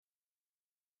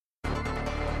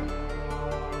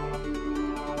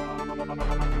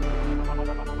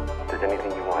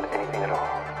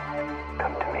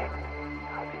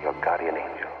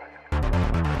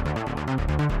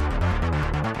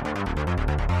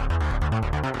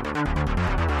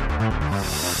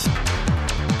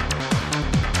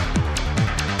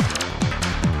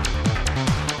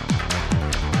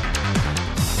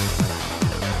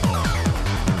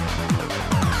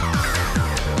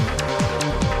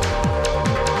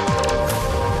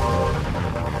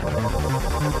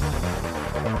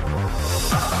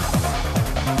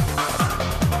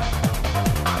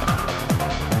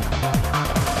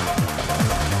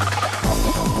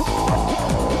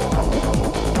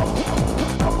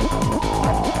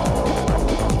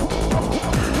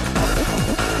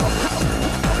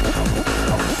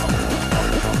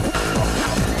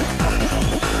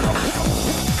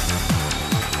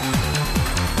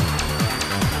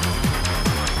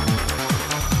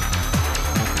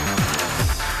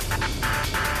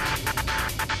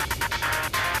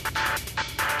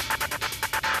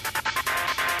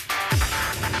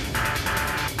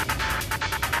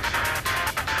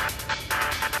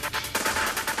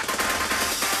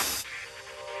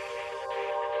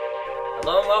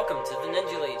Hello and welcome to the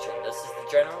Ninja Legion. This is the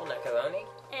General Nekaloni.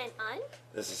 And I'm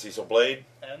This is Cecil Blade.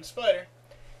 And Spider.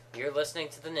 You're listening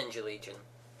to the Ninja Legion.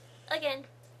 again.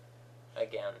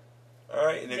 Again.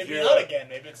 Alright, and if Maybe you're... not again.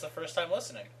 Maybe it's the first time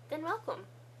listening. Then welcome.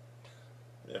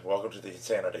 Yeah, welcome to the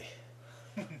insanity.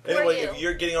 are Anyway, you? if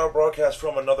you're getting our broadcast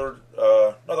from another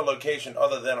location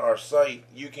other than our site,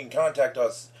 you can contact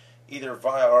us either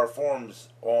via our forums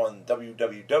on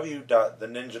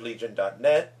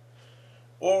www.theninjalegion.net,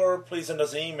 or please send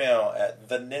us an email at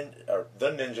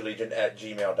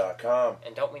theninjalegion@gmail.com.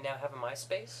 And don't we now have a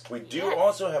MySpace? We do Yes.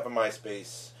 also have a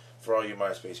MySpace for all you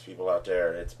MySpace people out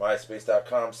there. It's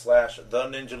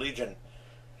myspace.com/theninjalegion.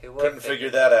 Who would Couldn't figure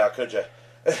that out, could you?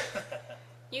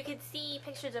 You could see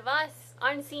pictures of us,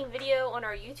 unseen video on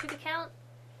our YouTube account,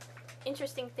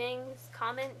 interesting things,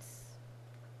 comments,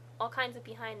 all kinds of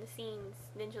behind the scenes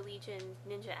Ninja Legion,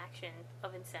 ninja action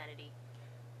of insanity.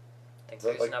 Think Is that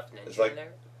there's like- enough it's ninja like- in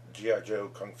there? G.I. Joe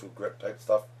Kung Fu Grip type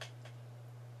stuff.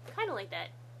 Kind of like that.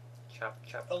 Chop,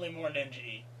 chop. Only more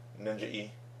Ninja-y. Ninja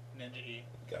E. Ninja-y.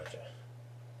 Gotcha.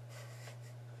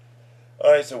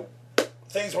 Alright, so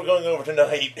things we're going over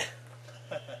tonight.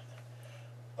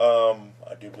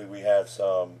 I do believe we have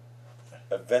some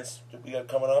events that we got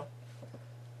coming up.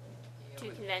 Yeah, Two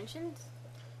we- conventions.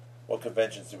 What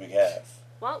conventions do we have?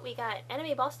 Well, we got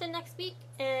Anime Boston next week,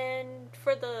 and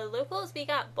for the locals, we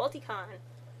got Balticon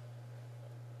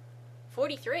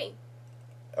 43.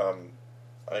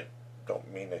 I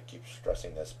don't mean to keep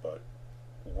stressing this, but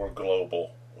we're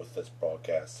global with this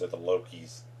broadcast, so the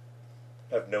Lokis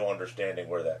have no understanding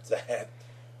where that's at.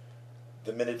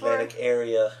 The Mid-Atlantic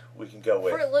area we can go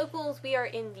with. For locals, we are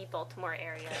in the Baltimore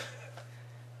area.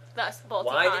 Thus, Balticon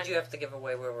Why did you have to give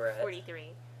away where we're at?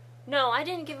 43. No, I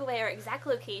didn't give away our exact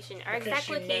location. Our Because exact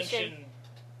she location, mentioned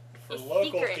for is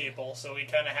local secret. people, so we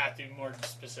kind of have to be more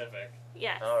specific.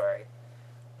 yes. Alright.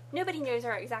 Nobody knows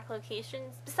our exact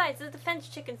locations. Besides, the defense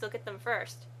chickens will get them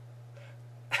first.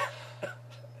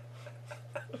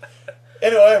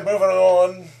 Anyway, moving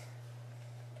on.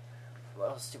 What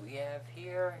else do we have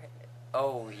here?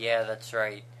 Oh, yeah, that's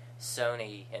right.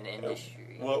 Sony and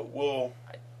industry. We'll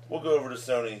go over the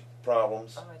Sony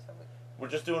problems. Oh, I thought We're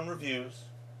just doing reviews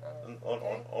we...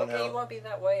 on okay, how you won't be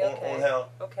that way.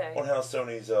 Okay. on how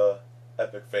Sony's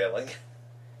epic failing.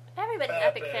 Everybody's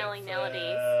epic failing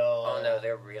nowadays. Oh no,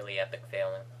 they're really epic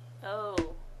failing. Oh,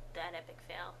 that epic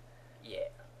fail. Yeah.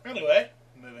 Anyway,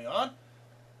 moving on.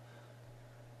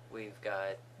 We've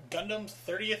got... Gundam's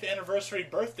 30th anniversary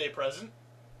birthday present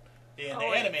in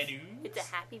Oh, anime it's- news. It's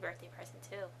a happy birthday present,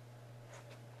 too.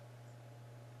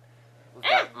 We've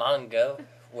got manga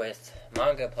with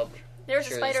manga publishers There's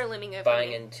a spider looming over buying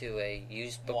me. into a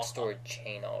used bookstore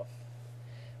chain off.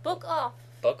 Book off.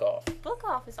 Book off. Book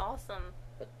off is awesome.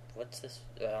 What's this?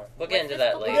 We'll What's get into this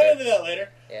that book We'll later. get into that later.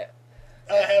 Yeah.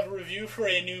 I have a review for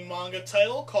a new manga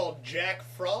title called Jack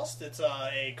Frost. It's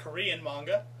a Korean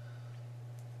manga.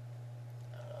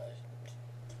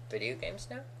 Video games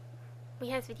now? We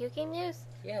have video game news?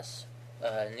 Yes.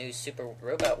 New Super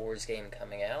Robot Wars game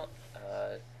coming out.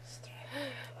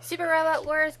 Super Robot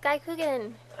Wars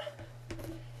Gaikugen.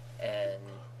 And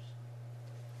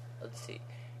let's see.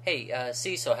 Hey,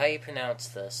 Cecil, how you pronounce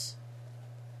this?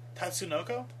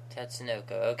 Tatsunoko?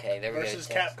 Tatsunoko. Okay, there we Versus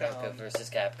go. Capcom. Tatsunoko versus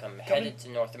Capcom. Headed to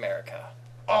North America.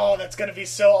 Oh, that's going to be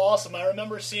so awesome. I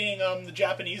remember seeing the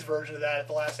Japanese version of that at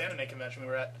the last anime convention we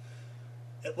were at.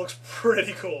 It looks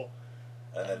pretty cool.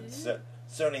 And then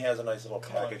Sony has a nice little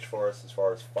package for us as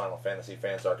far as Final Fantasy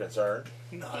fans are concerned.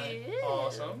 Nice. Ew.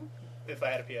 Awesome. If I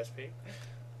had a PSP.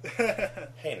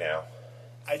 Hey now.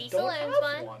 I Cecil don't owns have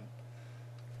one. one.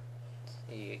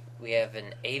 We have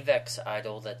an Avex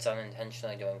idol that's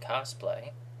unintentionally doing cosplay,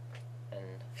 and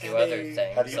a few And other a-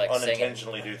 things How do you like singing.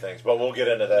 unintentionally do things? But we'll get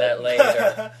into That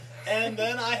later. And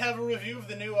then I have a review of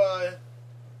the new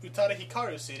Utada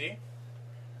Hikaru CD.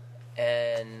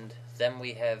 And then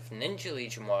we have Ninja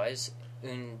Legion wise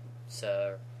Un's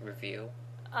review.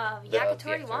 of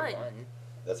Yakitori 1.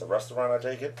 That's a restaurant, I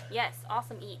take it? Yes,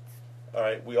 awesome eats.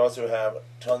 Alright, we also have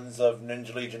tons of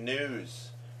Ninja Legion news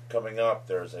coming up.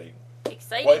 There's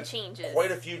Exciting changes.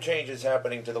 quite a few changes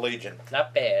happening to the Legion.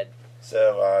 Not bad.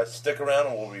 So stick around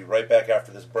and we'll be right back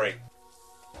after this break.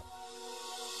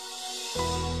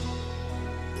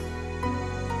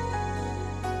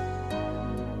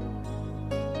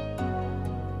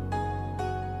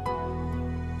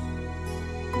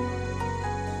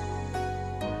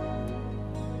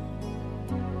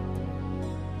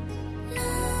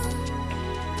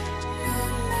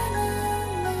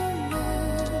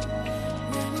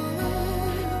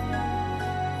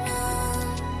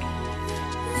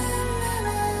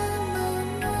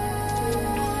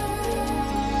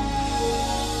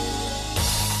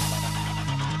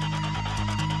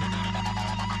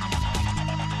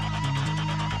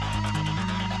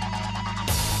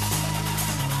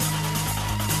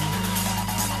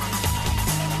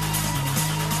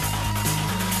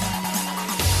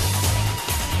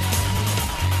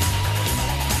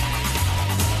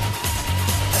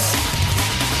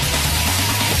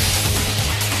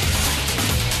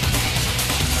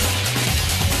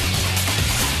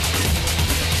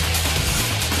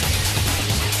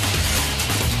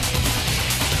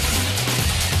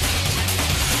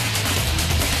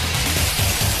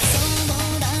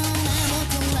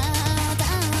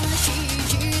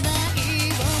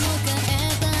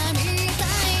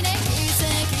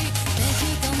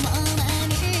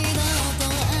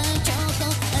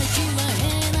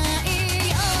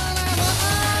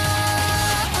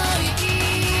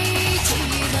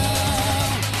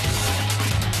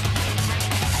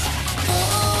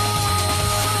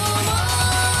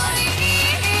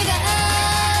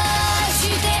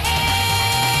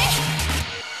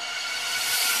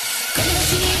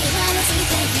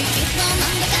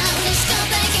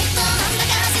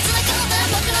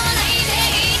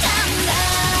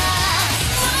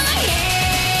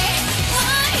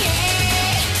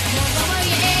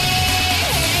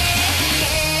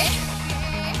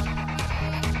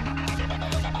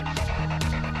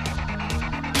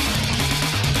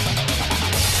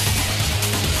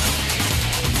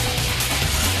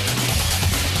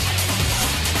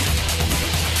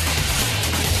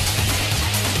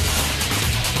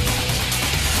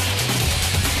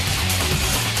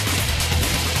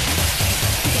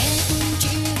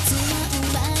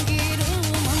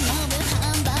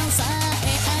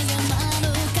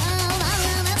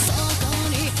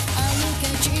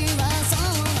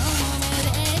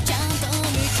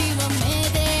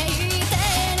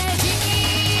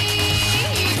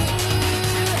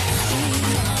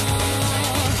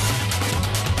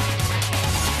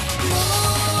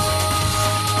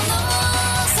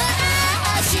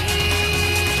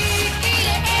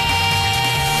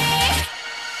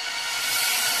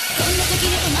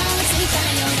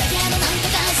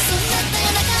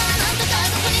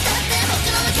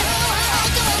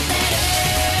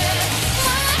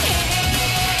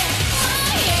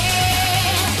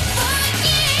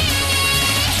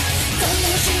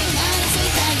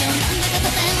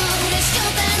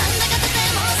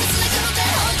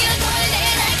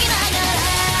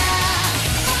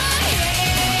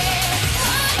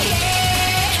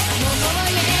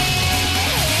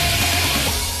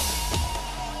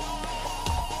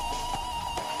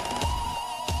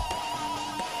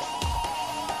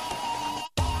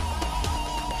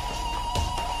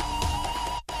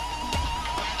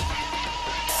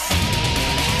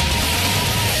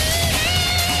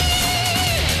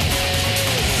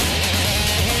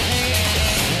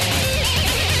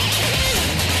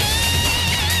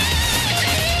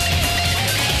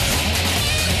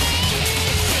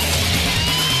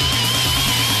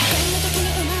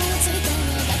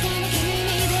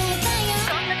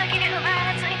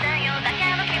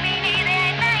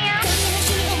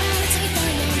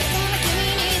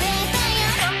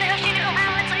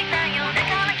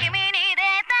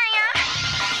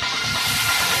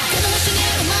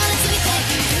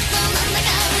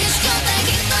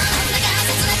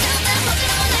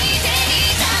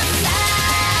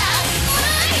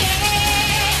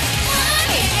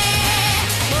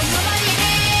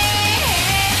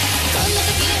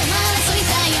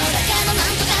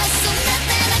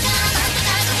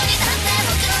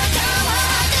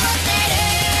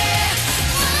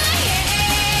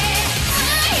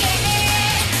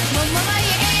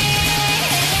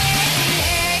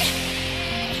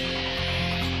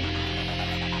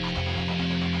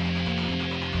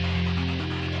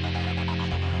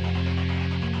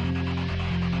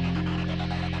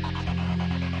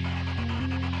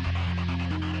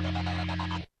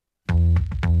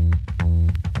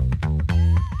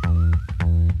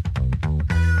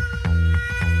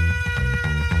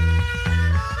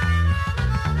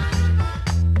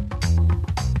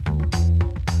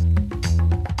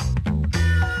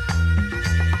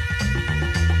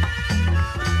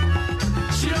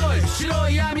 白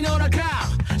い闇の中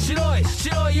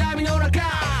白い闇の中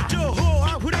情報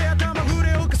あふれ頭触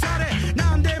れ侵され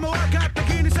何でも分かった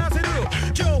気にさせる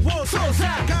情報操作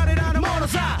彼らのもの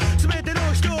さ全ての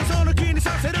人をその気に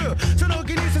させるその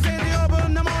気にさせて余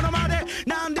分なものまで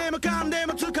何でもかんで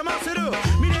もつかませる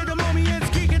見れども見え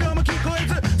ず聞けども聞こえ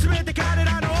ず全て彼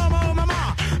らの思うま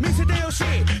ま見せてほしい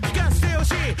聞かせてほ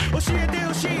しい教えて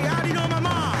ほしいありのま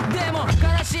までも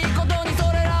悲しいことに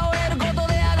それらを得ること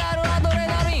で上がるアドレ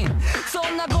ナリンそ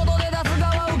んなことで出す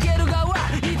側受ける側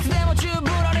いつでもチューブ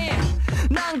ラリ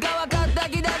ンなんか分かった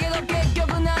気だけど結局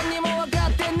何にも分か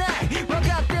ってない分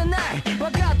かってない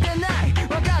分かってない分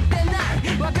かってな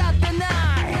い分かってな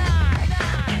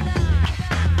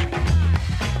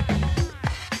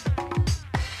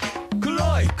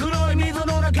い黒い水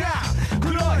の中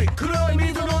黒い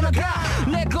水の中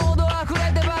レコード溢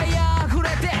れてバイヤー溢れ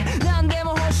て何で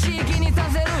も欲しい気にさ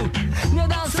せる値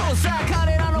段操作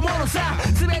彼らのものさ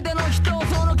全ての人を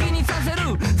その気にさせ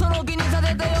るその気にさ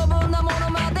せて余分なもの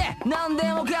まで何で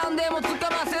もかんでもつか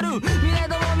ませる見れ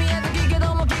ども見えず聞け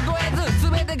ども聞こえず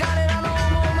全て彼らの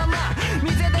思うまま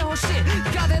見せてほしい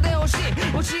聞かせてほしい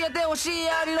教えてほしい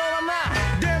ありのま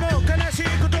までも悲しい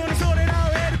ことにそれら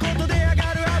を得ることで上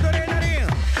がるアドレナリン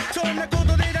そんなこ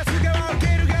とで出す側受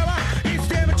ける側いつ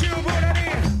でもチューブラリ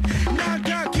ンなんか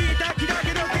聞いた気だ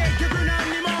けど結局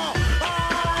何にも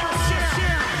聞いて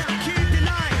ない聞いてな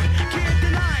い聞いて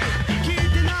ない聞い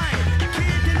てない聞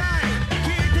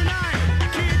いてない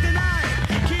聞いてない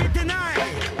聞いてない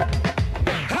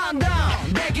判断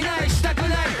できないしたく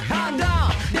ない判断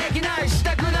できないし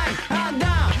たくない判断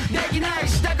できない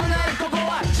したくないここ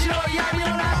は白い闇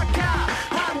の中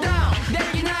判断で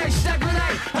きないしたくない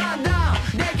判断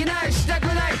できないしたく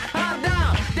ない判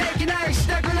断できないし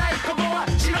たくないここは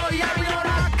白い闇の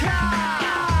中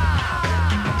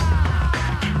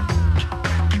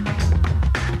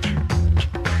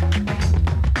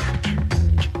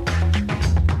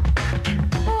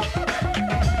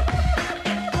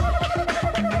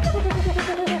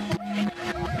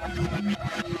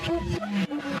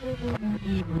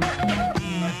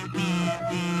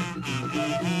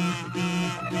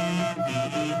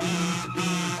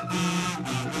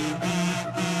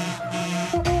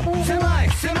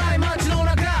狭い街の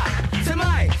中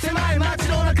狭い街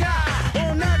の中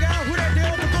女が溢れて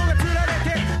男が釣られ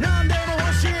て何でも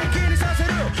欲しい気にさせる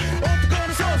男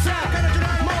の操作彼女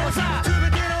らのものさ全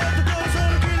ての男をそ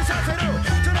の気にさせる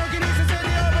その気にさせて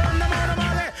余分なもの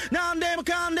まで何でも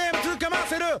かんでもつかま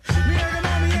せる見えども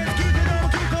見えず聞いてども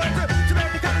聞こえず全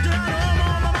て彼女らの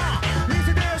思うまま見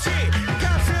せてほしい聞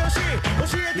かせてほしい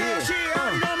教えてほしいあ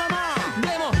りのままで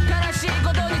も悲しい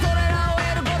ことにそれらを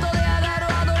得ることで上がる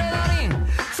アドレナリン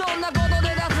そんなこと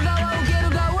で出す側受ける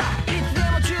側いつで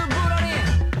もチューブラリ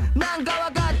ンなんか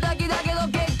分かった気だけど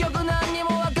結局何にも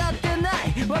分かってな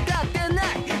い分かって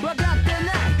ない分かって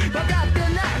ない分かって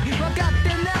ない分かって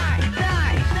ない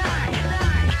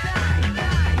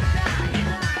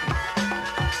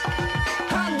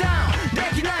判断で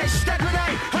きないしたくな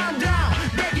い判断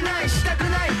できないしたく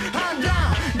ない判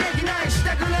断できないし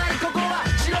たくないここは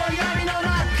白い闇の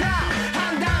中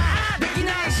判断でき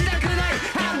ないしたくない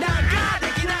判断で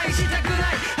きないしたく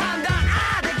ない判断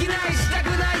できないしたく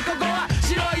ないここは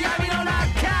白い闇の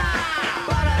中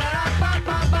パラララパッ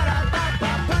パッパラパッパ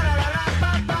ッパラララパ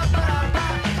ッパッパラ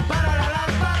パッパラララ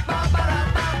パッパッパラ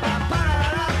パッパッパララ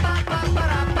ラパッパッパ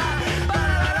ラパッパラ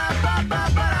ララパッパ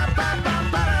ッパラパッパ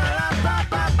ッパラララパッ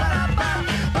パッパラパッ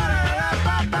パラララ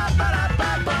パッパッパラパ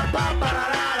ッパッパラ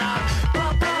ララ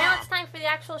And now it's time for the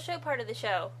actual show part of the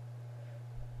show.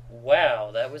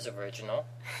 Wow, that was original.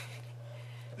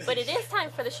 But it is time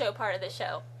for the show part of the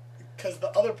show. Because the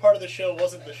other part of the show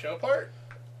wasn't the show part?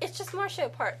 It's just more show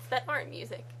parts that aren't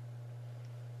music.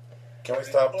 Can we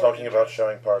stop talking about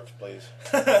showing parts, please?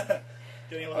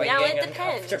 Getting a Are little- you Now getting it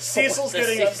depends. uncomfortable Cecil's with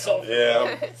the getting Cecil?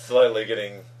 Yeah, I'm slightly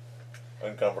getting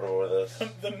uncomfortable with this.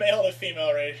 The male to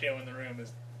female ratio in the room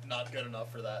is not good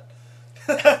enough for that.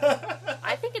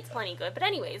 I think it's plenty good. But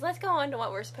anyways, let's go on to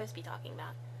what we're supposed to be talking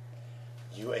about.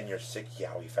 You and your sick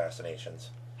yaoi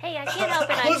fascinations. Hey, I can't help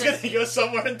it. I I was going just to go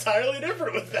somewhere entirely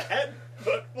different with that,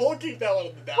 but we'll keep that one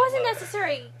in the down wasn't low.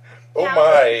 necessary. Oh Now-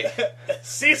 my!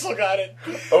 Cecil got it.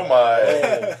 Oh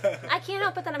my! I can't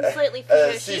help it that I'm slightly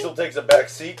fishy. Cecil takes a back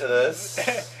seat to this. I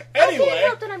can't Anyway,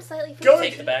 help that I'm slightly Go fishy.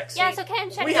 Take the back seat. Yeah, so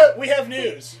Ken, check we out. have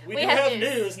news. We We do have have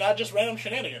news. news, not just random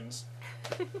shenanigans.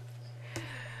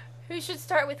 Who should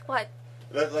start with what?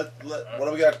 What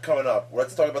do we got coming up?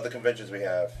 Let's talk about the conventions we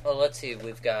have. Well, let's see.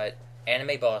 We've got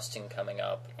Anime Boston coming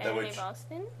up. Anime which-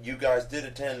 Boston? You guys did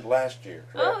attend last year,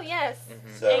 correct? Oh, yes.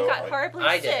 So, And got horribly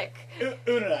I did. sick.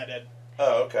 Una and I did.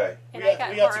 Oh, okay. And We I got got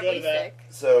to go to horribly that. sick.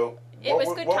 So It was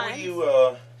good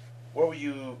times.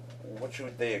 What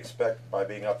should they expect by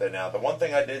being up there now? The one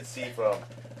thing I did see from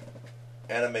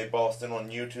Anime Boston on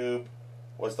YouTube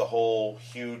was the whole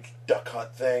huge duck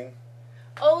hunt thing.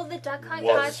 Oh, the Duck Hunt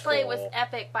Was cosplay cool. was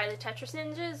epic by the Tetris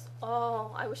Ninjas.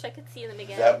 Oh, I wish I could see them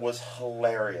again. That was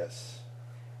hilarious.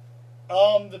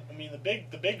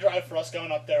 The big drive for us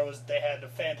going up there was they had a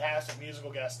fantastic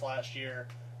musical guest last year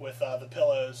with the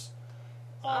Pillows.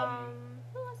 Who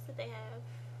else did they have?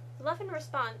 Love and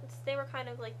Response. They were kind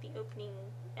of like the opening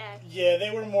act. Yeah,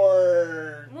 they were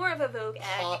more More of a Vogue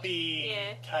act. poppy,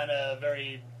 Yeah. kind of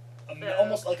very,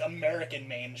 almost like American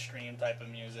mainstream type of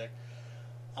music.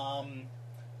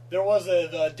 There was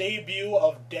the debut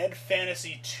of Dead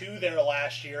Fantasy 2 there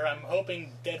last year. I'm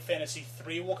hoping Dead Fantasy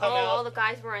 3 will come out all the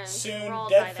guys were in soon. enthralled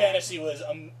Dead by Fantasy was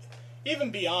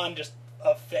even beyond just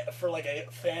for like a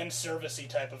fan servicey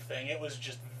type of thing. It was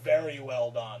just very well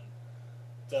done.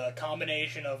 The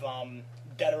combination of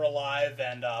Dead or Alive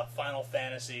and Final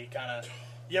Fantasy kind of.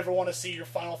 You ever want to see your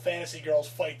Final Fantasy girls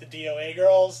fight the DOA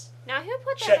girls? Now, who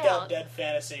put that Check out? out Dead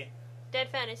Fantasy. Dead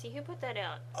Fantasy. Who put that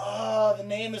out? The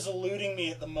name is eluding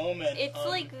me at the moment. It's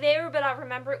like there, but I'll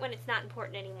remember it when it's not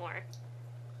important anymore.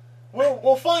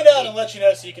 We'll find out and let you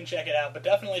know so you can check it out. But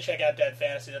definitely check out Dead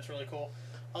Fantasy. That's really cool.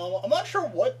 I'm not sure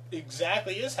what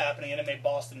exactly is happening in Anime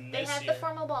Boston They this have year. the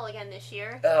formal ball again this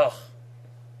year. Ugh.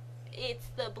 It's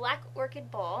the Black Orchid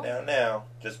Ball. Now,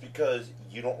 just because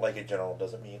you don't like it, General,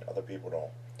 doesn't mean other people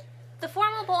don't. The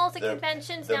formal balls at There-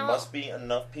 conventions There now. must be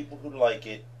enough people who like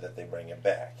it that they bring it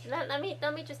back. Let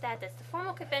me just add this. The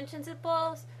formal conventions at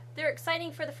balls, they're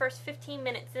exciting for the first 15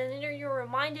 minutes, and then you're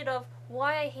reminded of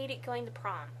why I hated going to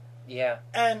prom. Yeah.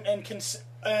 And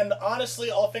honestly,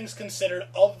 all things considered,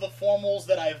 of the formals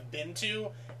that I've been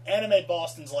to, Anime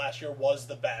Boston's last year was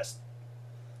the best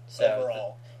So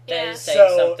overall. that Yeah. is saying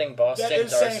So, something. Boston's That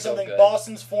is are saying still something. good.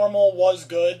 Boston's formal was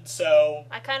good, so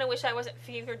I kind of wish I wasn't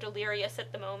fever delirious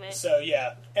at the moment.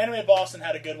 yeah. Anime Boston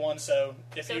had a good one, so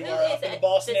if So you who are is up in the it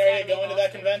Boston that's area Anime going to that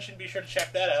Boston? convention, be sure to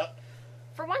check that out.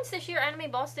 For once this year, Anime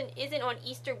Boston isn't on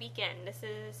Easter weekend. This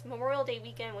is Memorial Day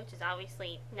weekend, which is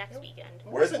obviously next weekend.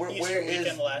 Where, Was it where, Easter where is?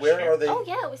 weekend last Where year? are they? Oh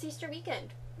yeah, it was Easter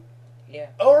weekend. Yeah.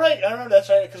 Oh right, I remember that's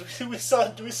right because we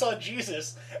saw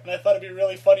Jesus, and I thought it'd be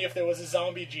really funny if there was a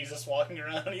zombie Jesus walking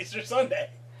around on Easter Sunday.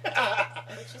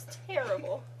 Which is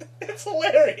terrible. It's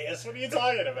hilarious. What are you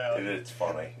talking about? Dude, it's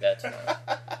funny. That's fine.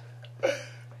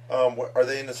 Are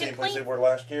they in the same place they were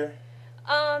last year?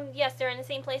 Yes, they're in the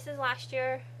same place as last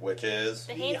year. Which is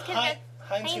The The Haynes,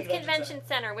 Heinz Haynes Convention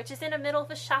Center, which is in the middle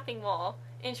of a shopping mall.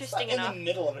 It's Interesting not enough. in the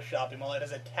middle of a shopping mall. It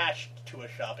is attached to a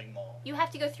shopping mall. You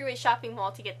have to go through a shopping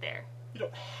mall to get there. You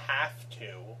don't have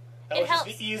to. That It was just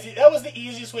helps. That was the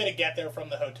easiest way to get there from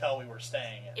the hotel we were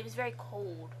staying in. It was very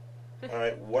cold. all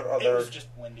right. What It other? was just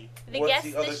windy. The what's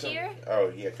guests the other this year, Oh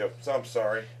yeah, go. So I'm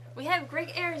sorry. we have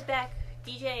Greg Ayers back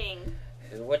DJing.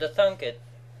 Who would have thunk it?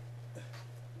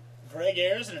 Greg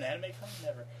Ayers in an anime con?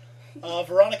 Never.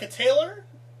 Veronica Taylor,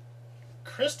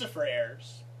 Christopher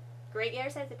Ayers, Greg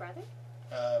Ayers has a brother?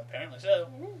 apparently so.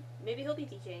 Maybe he'll be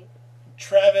DJing.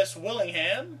 Travis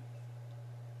Willingham,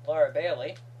 Laura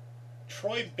Bailey.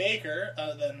 Troy Baker.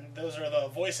 Then those are the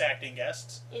voice acting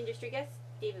guests. Industry guests,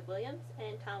 David Williams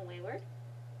and Tom Wayward.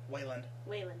 Wayland.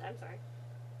 Wayland, I'm sorry.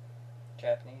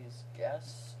 Japanese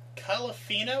guest.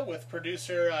 Calafina with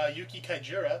producer Yuki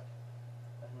Kaijura.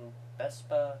 And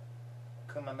Vespa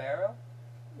Kumamaro.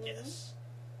 Yes.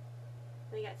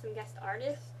 We got some guest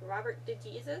artists, Robert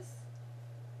DeJesus.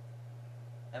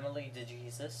 Emily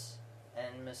DeJesus.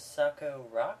 And Misako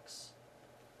Rocks.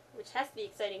 Which has to be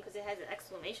exciting because it has an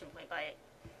exclamation point by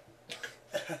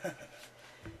it.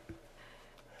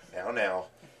 Now.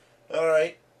 All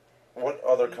right. What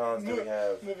other cons do we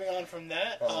have? Moving on from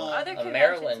that. Other A conventions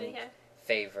Maryland we have.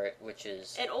 favorite, which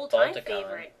is An old-time Balticon.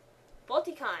 favorite.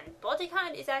 Balticon.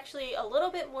 Balticon is actually a little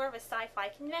bit more of a sci-fi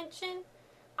convention.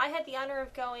 I had the honor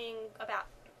of going about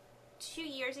 2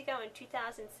 years ago in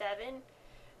 2007.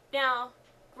 Now,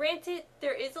 granted,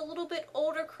 there is a little bit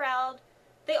older crowd.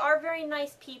 They are very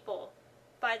nice people,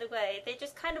 by the way. They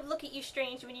just kind of look at you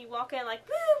strange when you walk in like,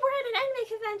 woo, we're at an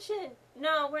anime convention.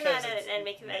 No, we're not 'Cause at it's- an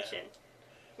anime convention.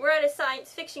 We're at a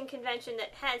science fiction convention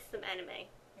that has some anime.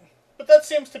 But that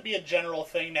seems to be a general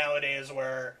thing nowadays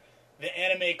where the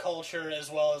anime culture as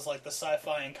well as like the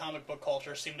sci-fi and comic book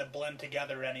culture seem to blend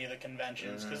together at any of the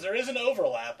conventions because there is an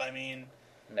overlap. I mean,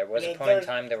 And there was Yeah, a point in there-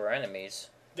 time there were enemies.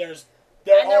 there And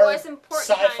there are was important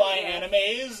sci-fi time, yeah.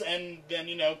 animes and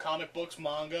then comic books,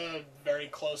 manga, very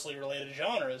closely related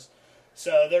genres.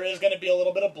 So there is going to be a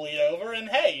little bit of bleed over, and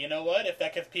hey, you know what? If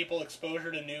that gives people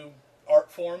exposure to new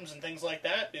art forms and things like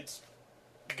that, it's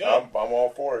Good. I'm all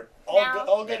for it.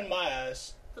 All good in my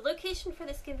eyes. The location for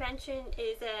this convention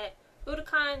is at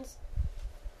Budokan's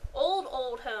old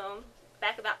home,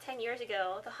 back about 10 years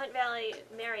ago, the Hunt Valley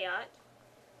Marriott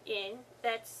Inn,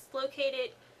 that's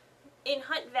located in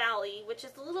Hunt Valley, which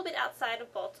is a little bit outside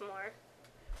of Baltimore.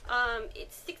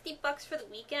 It's $60 for the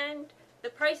weekend. The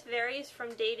price varies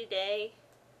from day to day,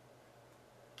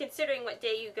 considering what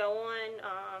day you go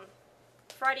on.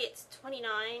 Friday it's $29,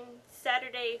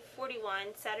 Saturday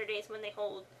 $41. Saturday's when they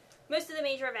hold most of the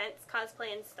major events,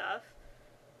 cosplay and stuff.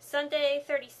 Sunday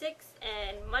 $36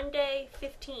 and Monday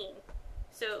 $15.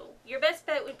 So your best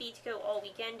bet would be to go all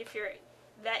weekend if you're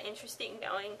that interested in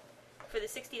going for the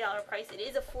 $60 price. It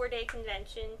is a 4-day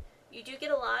convention. You do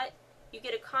get a lot. You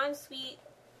get a con suite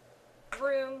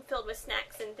room filled with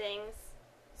snacks and things.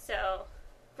 So,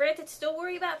 granted, still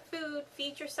worry about food.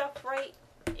 Feed yourself right.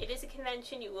 It is a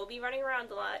convention. You will be running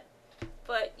around a lot.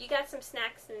 But you got some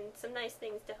snacks and some nice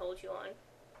things to hold you on.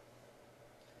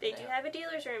 They do have a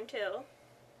dealer's room, too.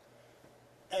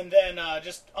 And then,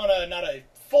 just on not a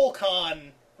full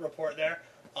con report there,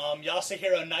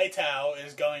 Yasuhiro Naitao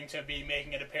is going to be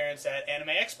making an appearance at Anime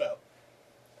Expo,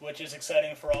 which is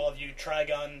exciting for all of you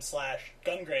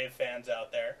Trigun/Gungrave fans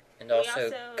out there. And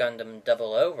also Gundam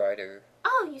 00 Rider.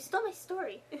 Oh, you stole my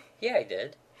story. Yeah, I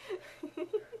did.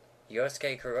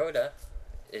 Yosuke Kuroda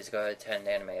is going to attend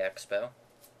Anime Expo.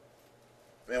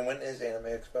 And when is Anime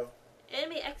Expo?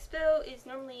 Anime Expo is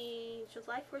normally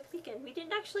July 4th weekend. We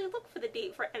didn't actually look for the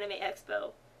date for Anime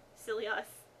Expo. Silly us.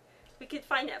 We could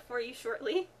find that for you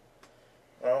shortly.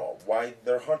 Well, why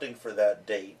they're hunting for that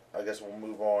date, I guess we'll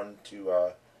move on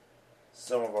to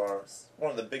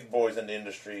one of the big boys in the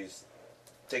industries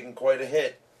taking quite a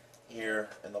hit here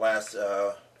in the last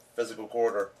physical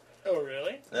quarter. Oh,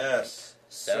 really? Yes.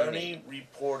 Sony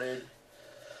reported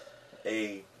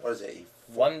a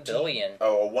 $1 billion.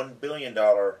 Oh, a $1 billion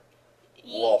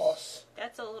loss.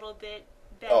 That's a little bit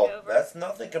bent Oh, over. that's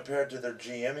nothing compared to their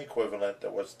GM equivalent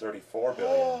that was $34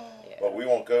 billion. Yeah. But we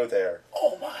won't go there.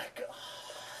 Oh my god.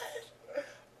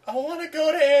 I want to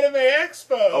go to Anime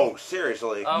Expo. Oh,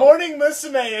 seriously? Morning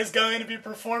Musume is going to be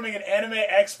performing at Anime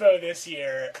Expo this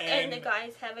year. And the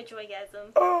guys have a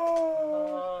joygasm.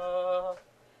 Oh.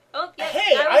 Oh, yes.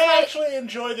 Hey, was I right. actually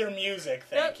enjoy their music,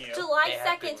 thank you. July They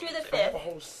have 2nd good through the music. I have a 5th.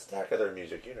 whole stack of their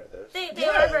music, you know this. They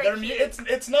are very cute.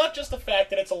 It's not just the fact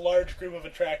that it's a large group of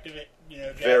attractive,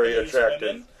 Very Japanese attractive.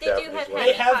 women. They do Japanese have women.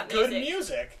 They happy have pop good music.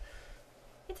 music.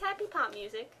 It's happy pop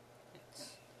music.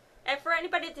 And for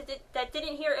anybody that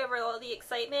didn't hear over all the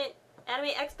excitement,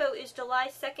 Anime Expo is July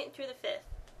 2nd through the 5th.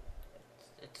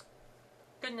 It's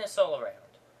goodness all around.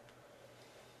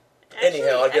 Actually,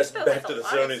 Anyhow, I guess Expo back has to a the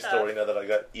lot of Sony stuff. story now that I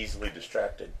got easily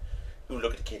distracted. Ooh,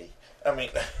 look at the kitty. I mean...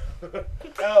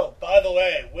 Oh, by the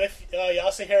way, with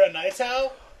Yasuhiro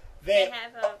Naitao, They they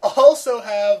have also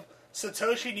have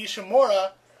Satoshi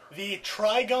Nishimura, the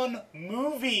Trigun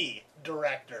movie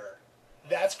director.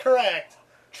 That's correct.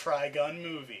 Trigun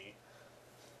movie.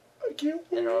 I can't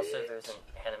wait. And also there's an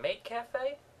Animate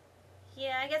Cafe?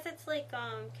 Yeah, I guess it's like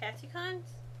Katsucons.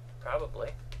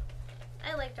 Probably.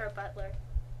 I liked our butler.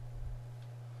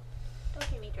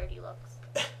 Don't give me dirty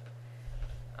looks.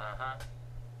 Uh-huh.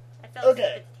 I fell Okay.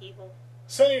 asleep at the table.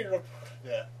 Sony,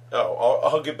 yeah, Oh,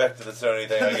 I'll get back to the Sony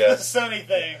thing, I guess. Sony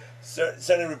thing.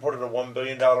 Sony reported a $1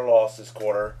 billion loss this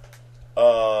quarter.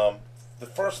 The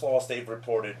first loss they've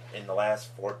reported in the last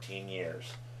 14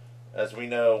 years. As we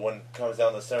know, when it comes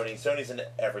down to Sony, Sony's into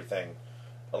everything.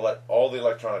 All the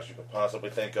electronics you could possibly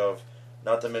think of.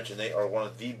 Not to mention they are one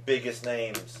of the biggest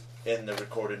names in the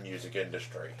recorded music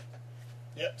industry.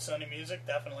 Yep, Sony Music,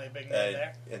 definitely a big name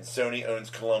there. And Sony owns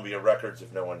Columbia Records,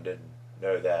 if no one didn't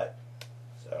know that.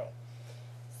 So,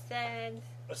 Sad.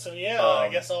 So yeah, I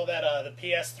guess all that the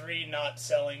PS3 not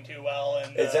selling too well,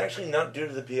 and it's actually not due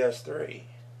to the PS3.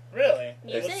 really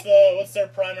Music? what's their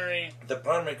primary? The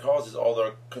primary cause is all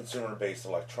their consumer-based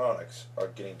electronics are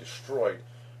getting destroyed.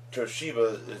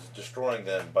 Toshiba is destroying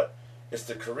them, but it's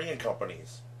the Korean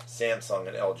companies, Samsung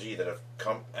and LG, that have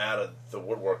come out of the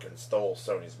woodwork and stole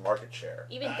Sony's market share.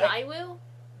 Even I- Daewoo?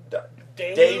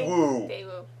 Daewoo.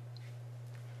 Daewoo.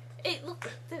 It look.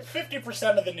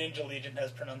 50% of the Ninja Legion has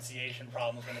pronunciation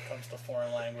problems when it comes to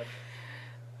foreign language.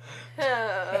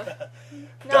 Not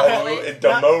Daewoo really. and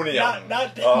Demonium.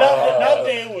 Not Oh.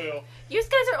 Daewoo. You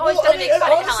guys are always Well, going I to mean, make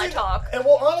fun of how I honestly- talk. And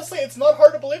well, honestly, it's not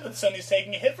hard to believe that Sony's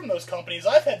taking a hit from those companies.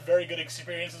 I've had very good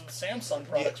experiences with Samsung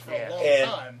products for a long And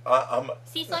time. I'm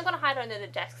See, so I'm going to hide under the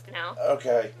desk now.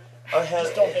 okay. I had.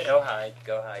 Just don't hit Go hide.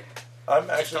 Go hide. I'm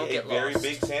don't actually a get very lost.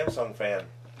 big Samsung fan,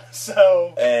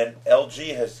 So, and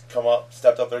LG has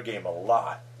stepped up their game a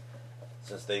lot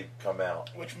since they've come out.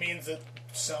 which means that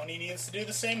Sony needs to do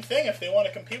the same thing if they want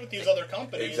to compete with these other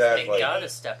companies. Exactly. They gotta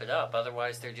step it up,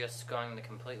 otherwise they're just going to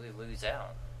completely lose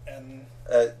out. And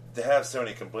To have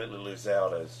Sony completely lose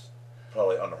out is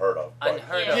probably unheard of. but-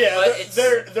 Unheard Yeah. of,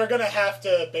 yeah, but they're going to have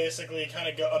to basically kind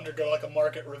of undergo like a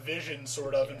market revision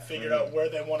sort of and figure out where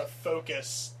they want to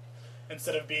focus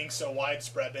instead of being so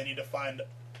widespread. They need to find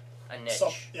a niche.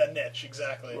 a niche,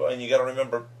 exactly. Well, and you got to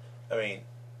remember, I mean,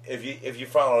 if you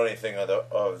follow anything of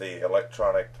the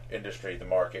electronic industry, the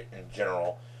market in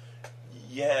general,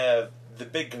 you have the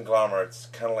big conglomerates,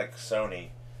 kind of like Sony,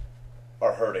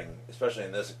 are hurting, especially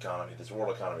in this economy. This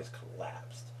world economy has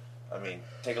collapsed. I mean,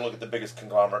 take a look at the biggest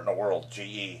conglomerate in the world,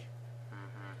 GE.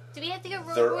 Do we have to go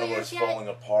Road They're Warriors almost yet? falling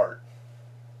apart.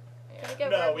 Did we go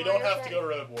No, Road we don't Warriors have to yet? go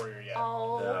Road Warrior yet.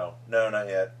 Oh, No, not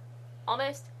yet.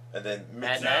 almost. And then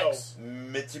Mad No. Max.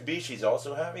 Mitsubishi's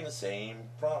also having the same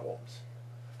problems.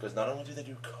 Because not only do they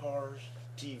do cars,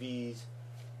 TVs,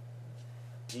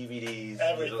 DVDs,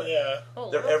 Everything, yeah. Well,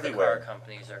 They're all the everywhere. car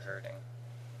companies are hurting.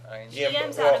 I mean, yeah,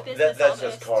 GM's but, out well, of business that's almost.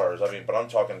 just cars. I mean, but I'm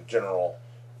talking general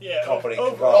Yeah, company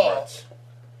overall. conglomerates.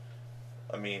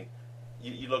 I mean,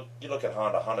 you look at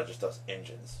Honda. Honda just does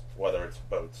engines, whether it's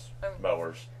boats,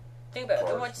 mowers. think about it.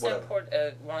 They Cars, want to whatever. import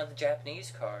one of the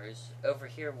Japanese cars over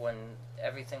here when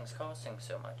everything's costing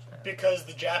so much now. Because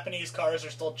the Japanese cars are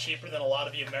still cheaper than a lot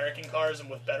of the American cars and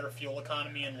with better fuel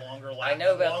economy and longer I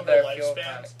know about the longer better fuel lifespans.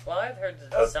 economy. Well, I've heard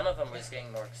that some of them was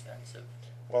getting more expensive.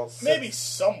 Well, Maybe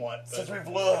somewhat. But since we've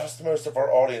lost most of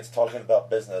our audience talking about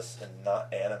business and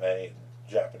not anime and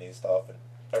Japanese stuff and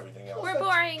everything else, We're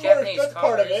boring. Japanese that's cars,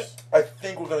 part of it. I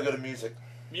think we're gonna go to music.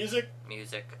 Music?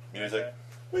 music. Music.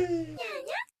 Okay. Whee!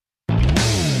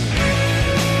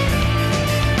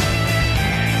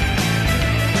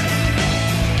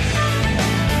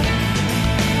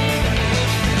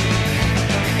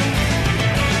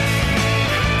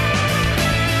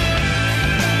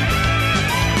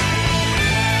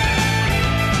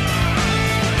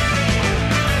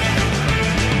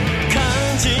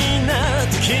 肝心な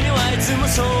時にはいつも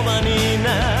そばにいな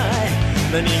い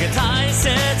何が大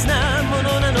切なも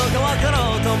のなのか分か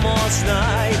ろうともし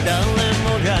ない誰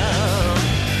もが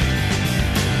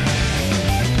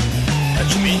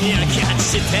君に飽き飽き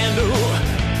してる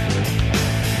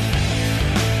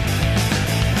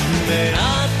目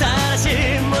新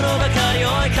しいものばかり追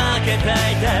いかけてい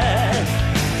て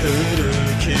古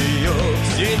き良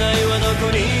き時代はど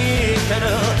こに行ったの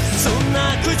そんな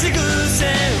口癖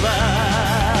は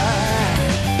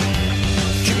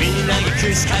君に嘆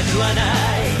く資格はない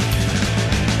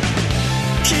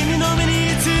君の目に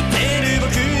映っている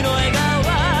僕の笑顔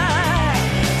は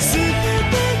全て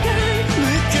が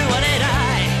報われな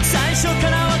い最初か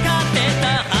ら分かってた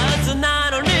はずな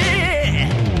のに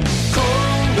今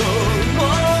度も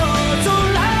空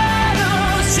の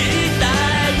下へ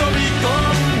飛び込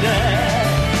んで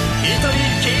一人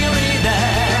きりで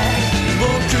僕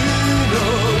の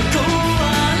壊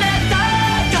れた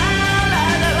体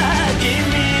は君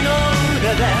の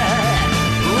裏で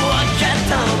分け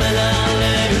止められ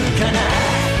るかな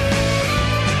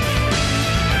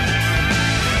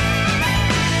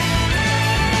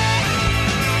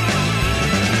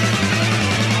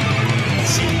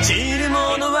信じる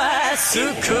者は救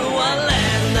われる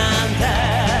なんて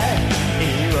言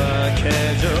い訳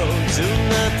上手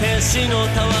な天使の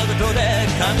たわごとで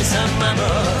神様も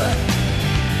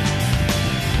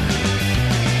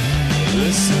嘘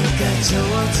が上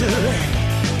手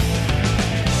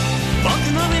僕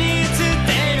の目に映ってい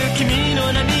る君の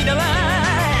涙は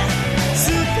全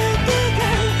てが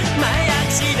前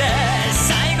足で最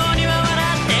後には笑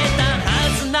ってたは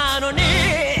ずなのに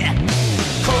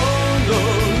この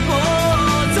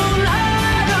空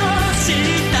の下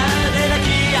で抱き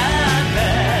合って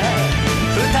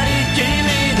二人きり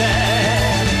で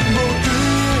僕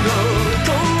の壊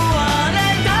れ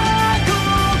た心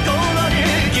に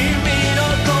君の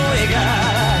声が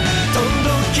届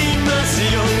きます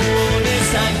ように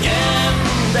叫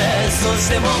んでそし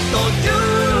てもっとぎゅっ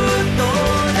と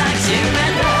抱きしめ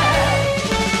て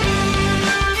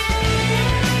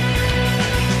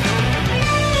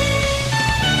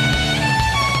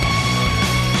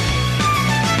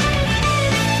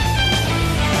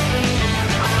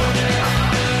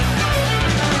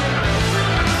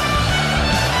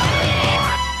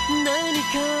何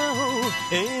かを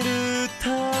得る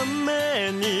た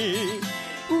めに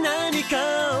何か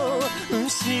を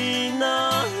失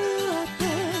って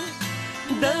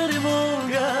誰も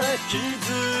が傷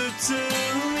つ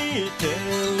いてる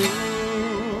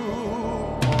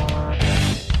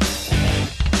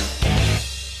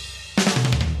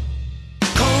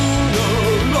こ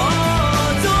の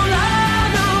空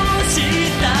の下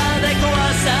で壊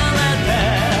されて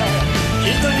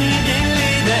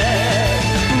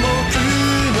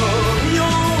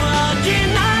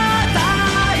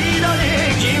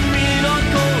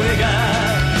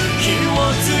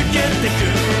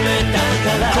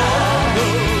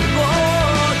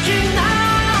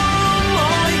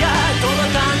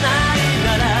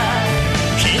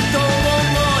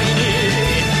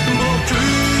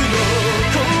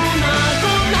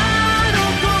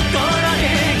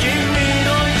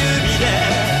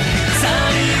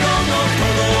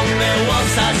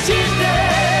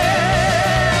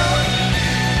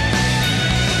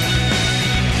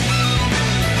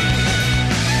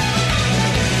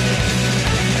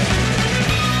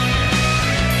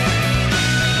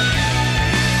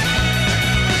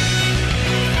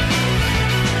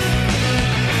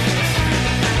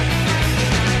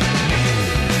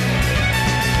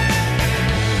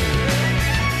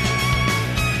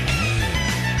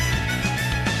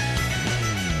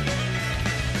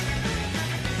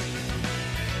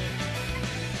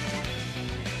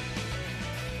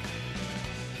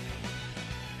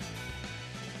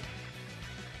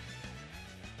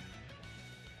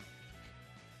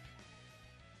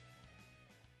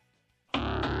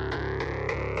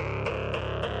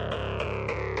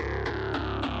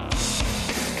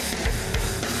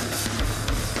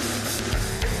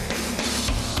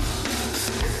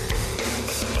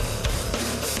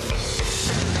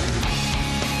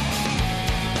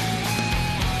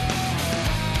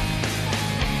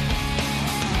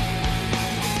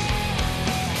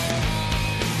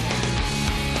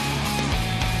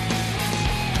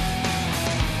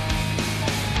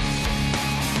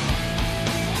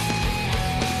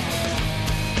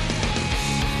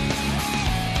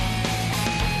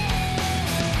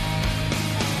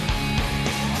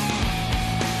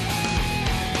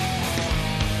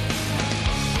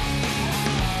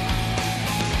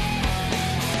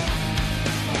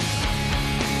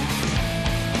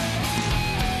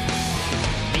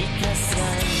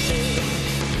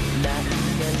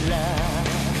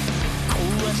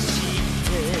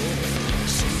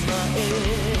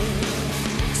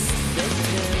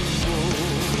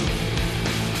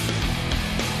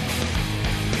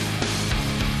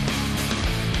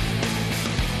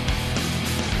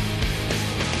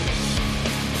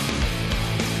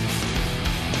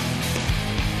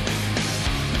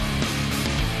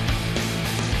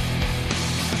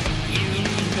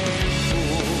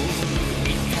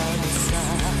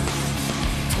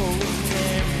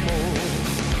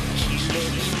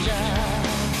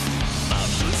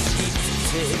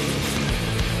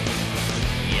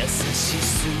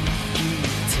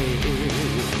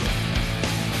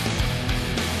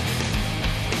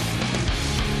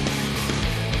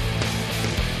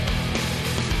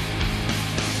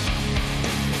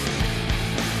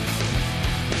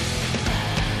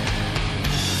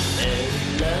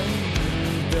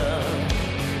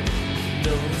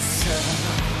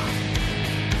さ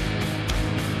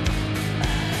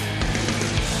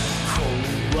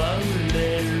壊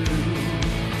れる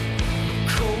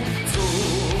こと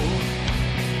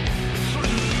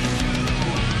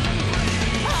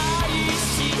愛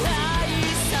し愛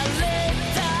され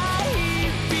た日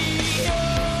々よ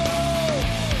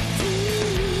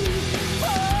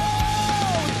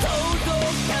届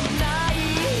かない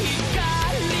光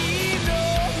の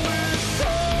向こ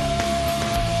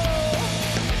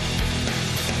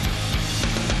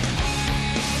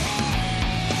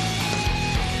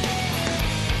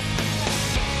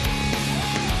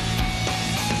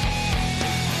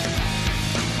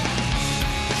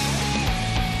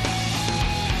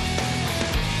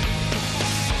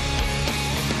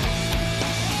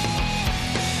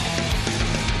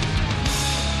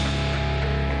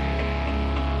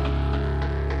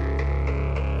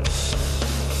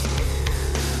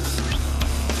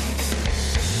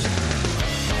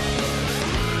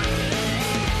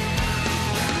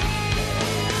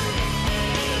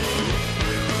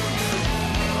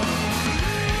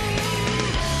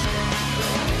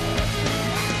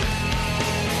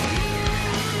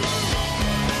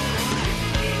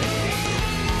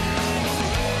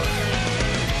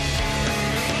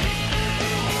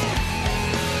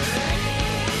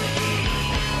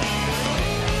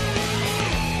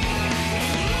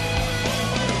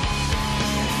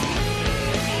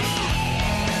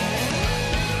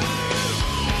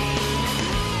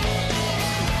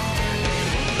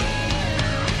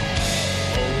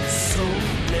恐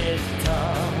れた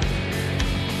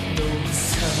の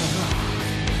さ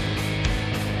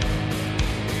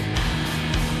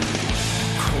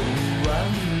壊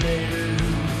れる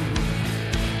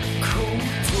こ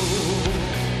と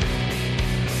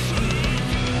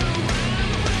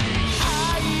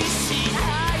愛し愛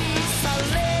さ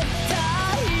れた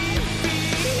日々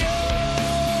よ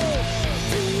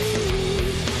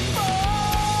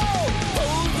届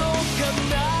か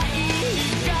ない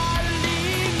光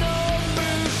の向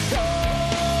こ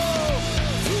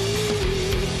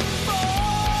う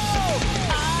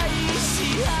愛し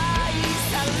愛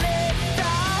された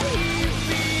日々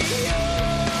よ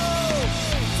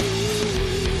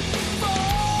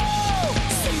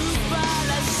素晴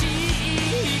らしい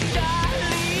光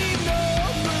の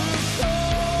向こ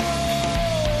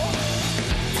う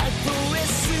たとえ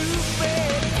すべ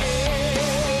て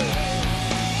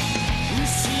失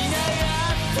っ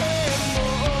ても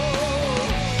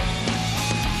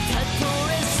たと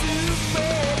えすべ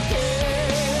て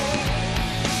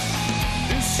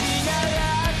失っ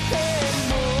て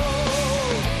も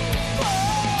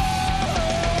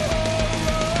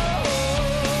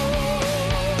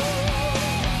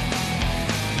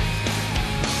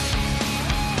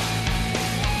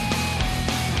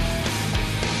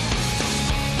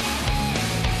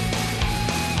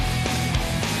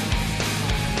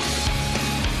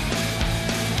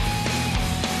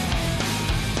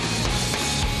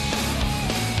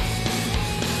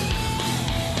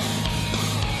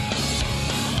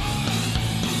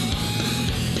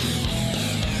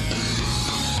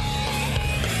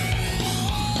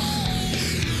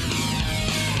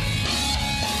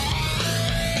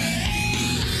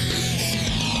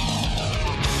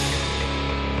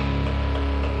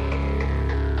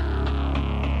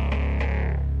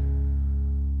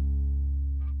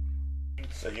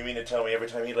So you mean to tell me every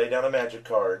time you lay down a magic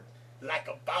card, Like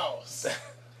a boss.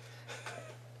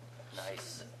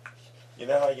 Nice. you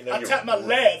know how you know I you're tap my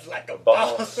legs like a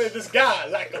boss. boss. With this guy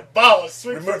like a boss.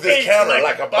 Sweep Remove the this feet counter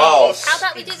like a boss. How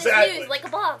about we do this Exactly. news like a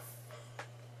boss?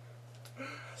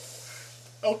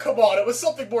 Oh come on! It was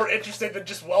something more interesting than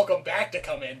just welcome back to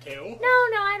come into. No,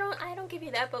 I don't give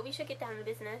you that, but we should get down to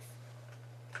business.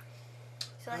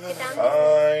 So let's get down to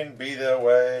business. Fine, be that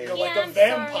way. You're Yeah, like a I'm sorry.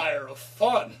 vampire of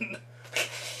fun.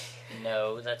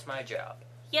 No, that's my job.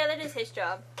 Yeah, that is his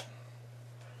job.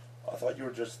 I thought you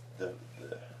were just the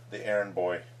errand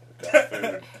boy who got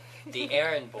food. The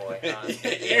errand boy, huh?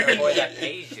 The Errand errand boy boy. that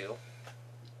pays you.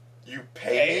 You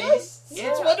Pay pay me? us?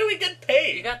 Yeah. Since when do we get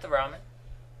paid? You got the ramen.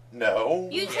 No.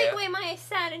 You Yeah. take away my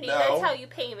sanity. No. That's how you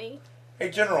pay me. Hey,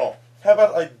 General, how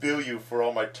about I bill you for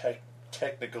all my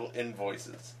technical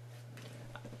invoices?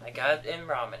 I got it in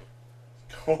ramen.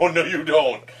 Oh, no, you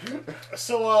don't.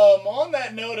 So, on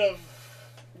that note of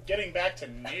getting back to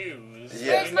news,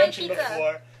 Yeah. Where's we my mentioned pizza?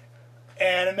 before,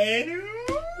 anime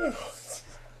news.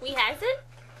 We has it?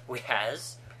 We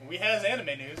has. We has anime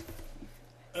news.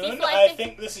 Seems And like I it-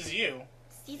 think this is you.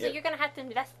 Caesar, Yep. you're gonna have to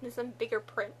invest in some bigger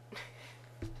print.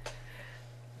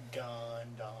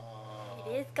 Gundam.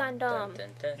 It is Gundam.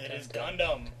 It is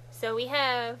Gundam. So we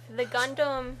have the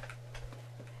Gundam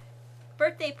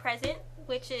birthday present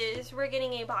which is we're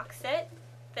getting a box set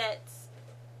that's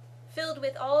filled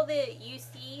with all the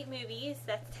UC movies.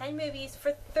 That's 10 movies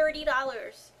for $30.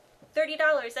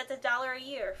 $30, that's $1 a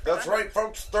year. That's right,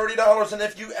 folks. $30, and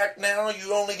if you act now,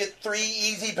 you only get 3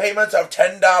 easy payments of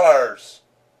 $10.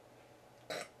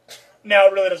 No,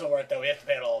 it really doesn't work, though. We have to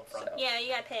pay it all up front. Yeah, you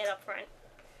gotta pay it up front.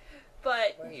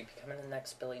 But Where are you becoming the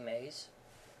next Billy Mays?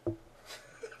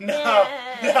 No,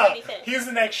 Yeah, no. let me finish. He's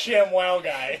the next ShamWow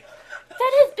guy.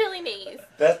 that is Billy Mays.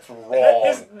 That's That wrong.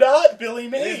 is not Billy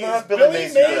Mays. He's not Billy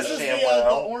Mays, Mays he's is the the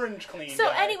ShamWow. orange clean So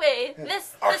guy. anyway,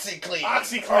 this OxyClean.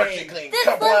 OxyClean. this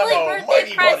lovely Kablamo, birthday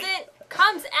Mighty Buddy. present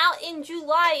comes out in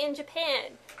July in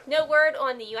Japan. No word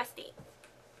on the US date.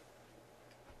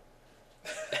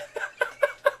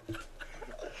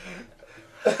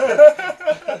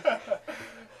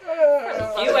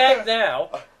 You act now.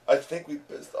 I think we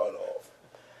pissed on off.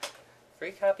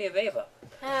 Free copy of Ava.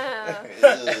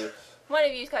 Ugh. One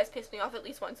of you guys piss me off at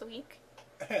least once a week.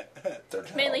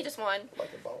 Don't Mainly know. just one.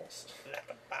 Like a boss. Like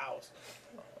a mouse.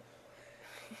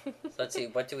 So let's see,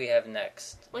 what do we have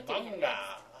next? What do you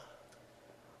have?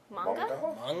 Manga.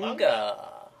 Manga? Manga.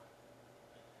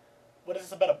 What is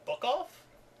this about, a book off?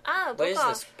 Ah, What Book is Off.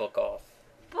 this book off?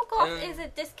 Book Off is a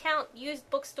discount used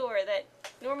bookstore that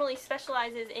normally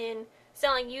specializes in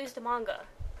selling used manga.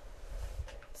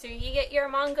 So you get your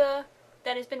manga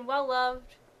that has been well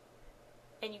loved,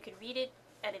 and you can read it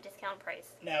at a discount price.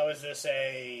 Now, is this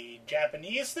a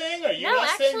Japanese thing or a No,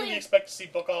 US thing? Do actually- you expect to see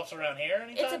book offs around here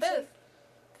anytime It's a soon? both.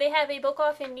 They have a Book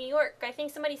Off in New York. I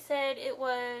think somebody said it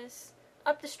was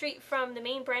up the street from the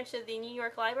main branch of the New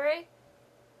York Library.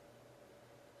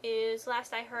 Is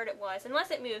last I heard it was. Unless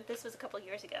it moved, this was a couple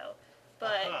years ago.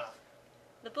 But Uh-huh.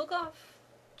 the Book Off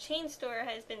chain store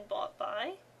has been bought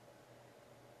by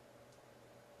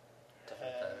Dun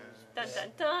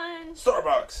Dun Dun.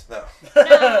 Starbucks. No.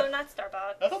 No, not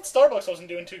Starbucks. I thought Starbucks wasn't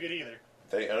doing too good either.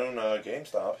 They own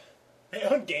GameStop. They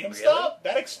own GameStop? Really?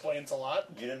 That explains a lot.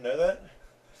 You didn't know that?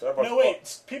 Starbucks. No,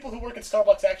 wait. People who work at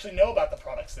Starbucks actually know about the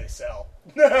products they sell.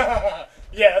 Yeah,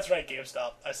 that's right,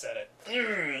 GameStop. I said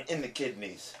it. In the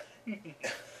kidneys.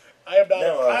 I am not.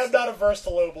 No, I am not averse to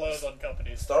low blows on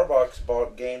companies. Starbucks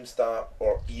bought GameStop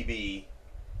or EB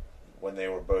when they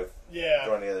were both Yeah.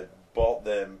 joined together. Bought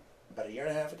them about a year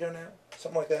and a half ago now,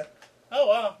 something like that. Oh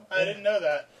wow, I didn't know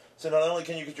that. So not only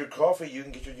can you get your coffee, you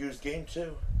can get your used game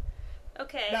too.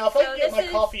 Okay, Now, if so I can get this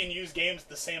my coffee and used games at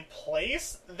the same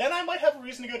place, then I might have a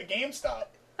reason to go to GameStop.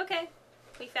 Okay,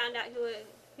 we found out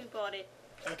who bought it.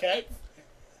 Okay.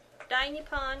 It's Dai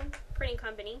Nippon Printing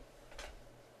Company.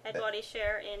 Had bought a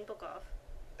share in Book Off.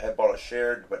 Had bought a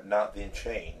shared, but not the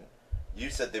chain. You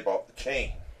said they bought the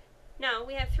chain. No,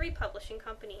 we have 3 publishing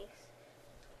companies.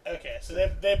 Okay, so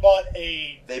they bought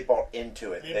a. They bought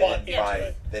into it. They They, bought didn't buy into it.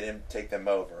 it. They didn't take them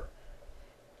over.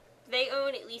 They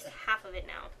own at least half of it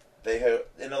now.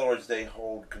 In other words, they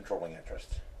hold controlling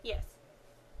interest. Yes.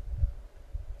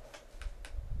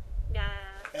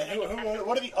 And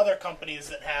what are the other companies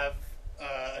that have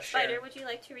a share? Spider, would you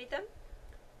like to read them?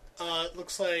 It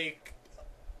looks like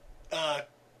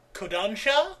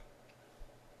Kodansha,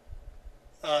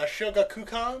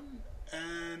 Shogakukan,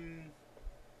 and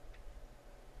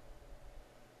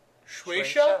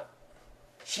Shueisha.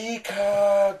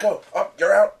 Chicago. Up,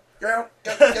 you're out. You're out.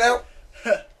 Get out.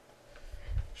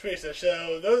 Shueisha.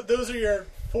 So those are your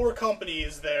 4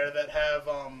 companies there that have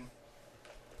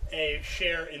a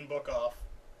share in Book Off.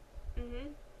 Mm-hmm.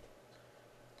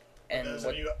 And Those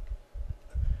what, of you.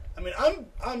 I mean,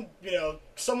 I'm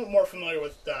somewhat more familiar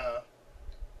with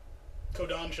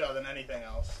Kodansha than anything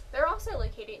else. They're also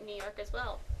located in New York as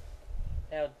well.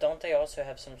 now, don't they also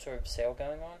have some sort of sale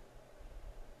going on?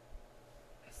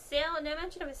 Sale? No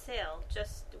mention of a sale.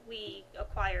 Just we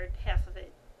acquired half of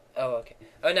it. Oh, okay.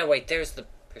 Oh, no, wait, there's the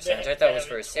percentage. They- I thought they it was have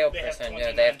for a it- sale they have percentage.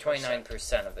 No, they have 29%.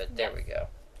 29% of it. There Yes. we go.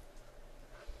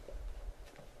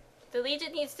 The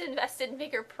Legion needs to invest in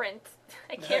bigger print.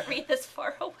 I can't read this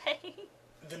far away.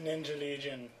 The Ninja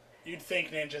Legion. You'd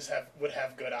think ninjas would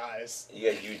have good eyes.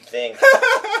 Yeah, you'd think.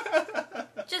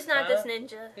 Just not this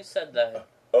ninja. Who said that?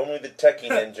 Only the techie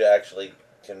ninja actually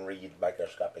can read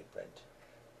microscopic print.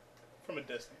 From a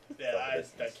distance. Yeah, From a I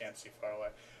distance. can't see far away.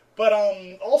 But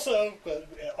also,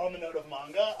 on the note of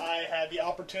manga, I had the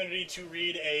opportunity to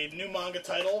read a new manga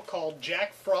title called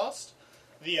Jack Frost,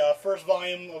 the first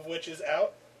volume of which is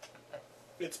out.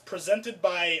 It's presented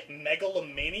by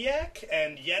Megalomaniac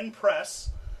and Yen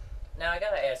Press. Now, I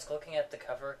gotta ask, looking at the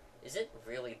cover, is it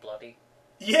really bloody?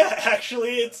 Yeah,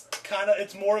 actually, it's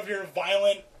more of your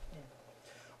violent,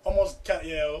 almost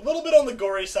a little bit on the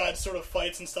gory side, sort of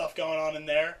fights and stuff going on in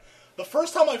there. The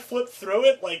first time I flipped through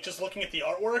it, like just looking at the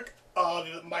artwork,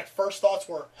 My first thoughts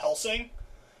were Hellsing.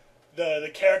 The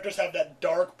characters have that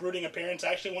dark, brooding appearance.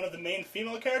 Actually, one of the main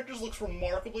female characters looks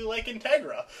remarkably like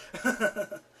Integra.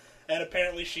 And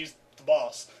apparently she's the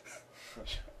boss.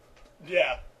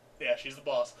 Yeah, she's the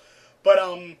boss. But,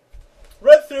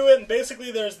 read through it, and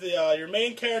basically there's the your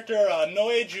main character,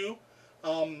 Noe-ju,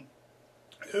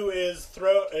 who is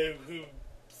thrown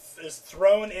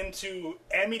into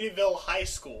Amityville High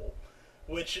School,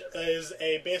 which is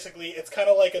basically, it's kind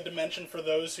of like a dimension for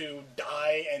those who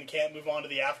die and can't move on to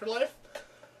the afterlife.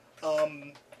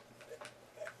 So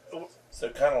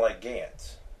kind of like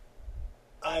Gantz.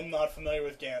 I'm not familiar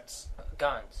with Gantz.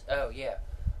 Guns. Oh, yeah.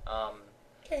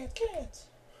 Gantz.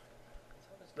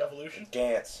 Revolution?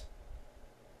 Gantz.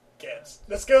 Gantz.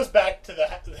 This goes back to the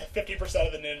 50%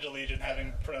 of the Ninja Legion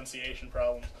having pronunciation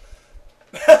problems.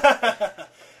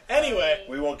 Anyway.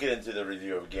 We won't get into the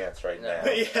review of Gantz right now.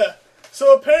 Yeah.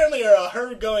 So apparently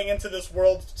her going into this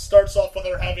world starts off with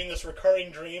her having this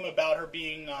recurring dream about her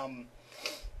being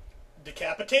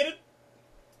decapitated.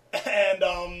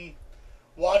 And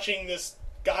watching this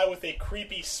guy with a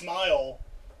creepy smile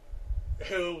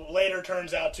who later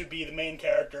turns out to be the main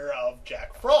character of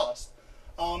Jack Frost.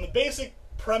 The basic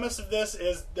premise of this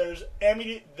is there's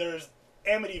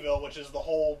Amityville, which is the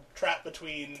whole trap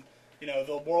between,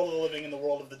 the world of the living and the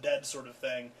world of the dead sort of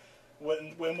thing,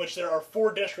 in which there are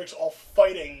 4 districts all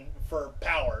fighting for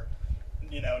power,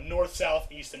 north,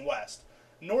 south, east, and west.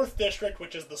 North District,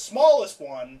 which is the smallest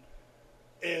one,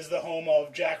 is the home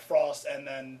of Jack Frost and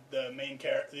then the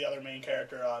other main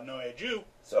character, Noe-ju.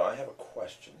 So I have a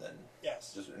question then.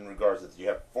 Yes. Just in regards to you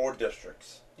have 4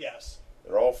 districts. Yes.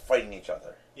 They're all fighting each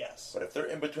other. Yes. But if they're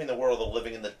in between the world of the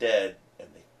living and the dead, and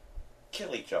they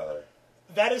kill each other...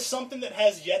 That is something that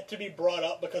has yet to be brought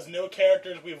up because no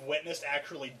characters we've witnessed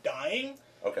actually dying.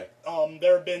 Okay.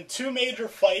 There have been 2 major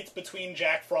fights between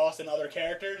Jack Frost and other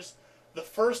characters, the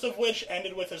first of which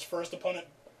ended with his first opponent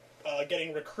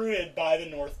getting recruited by the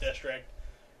North District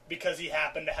because he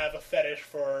happened to have a fetish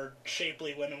for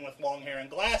shapely women with long hair and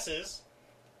glasses.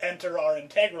 Enter our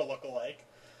Integra lookalike.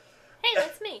 Hey,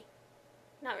 that's me.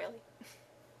 Not really.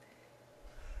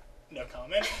 No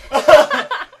comment.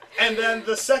 And then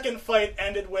the second fight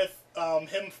ended with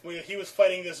he was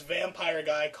fighting this vampire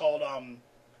guy called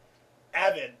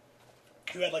Avid,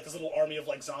 who had like this little army of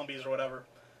like zombies or whatever.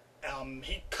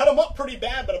 He cut him up pretty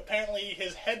bad, but apparently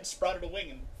his head sprouted a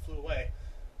wing and flew away.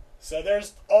 So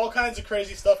there's all kinds of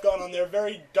crazy stuff going on there.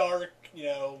 Very dark,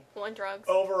 On drugs.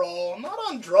 overall. Not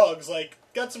on drugs, like,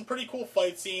 got some pretty cool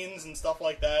fight scenes and stuff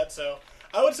like that. So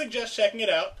I would suggest checking it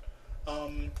out.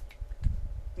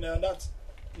 Not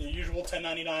the usual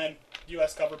 $10.99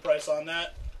 US cover price on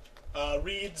that.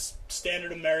 Reads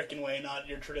standard American way, not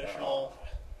your traditional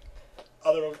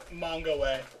other manga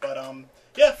way. But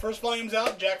yeah, first volume's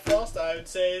out, Jack Frost. I would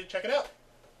say check it out.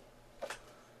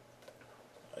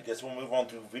 I guess we'll move on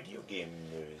to video game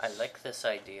news. I like this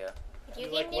idea. You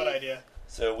You like what idea?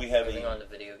 So we have Moving on to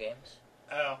video games.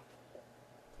 Oh, do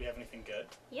we have anything good?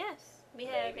 Yes, we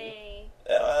have Maybe.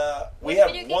 we Which have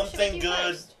video game one should we thing do good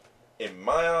first? in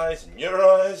my eyes, in your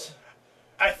eyes,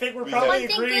 I think we're We probably have- One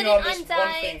thing agreeing good on in this Un's one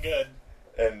eyes. thing good.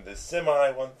 and the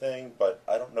semi one thing, but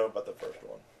I don't know about the first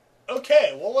one.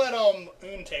 Okay, we'll let Un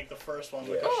take the first one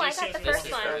because Oh, she I got seems the to be first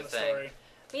more one. in the story.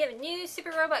 We have a new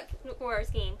Super Robot Wars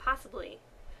game, possibly.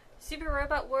 Super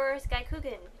Robot Wars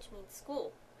Gaikugen, which means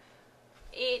school.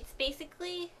 It's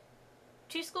basically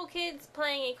 2 school kids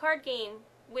playing a card game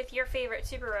with your favorite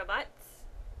super robots.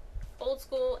 Old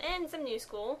school and some new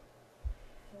school.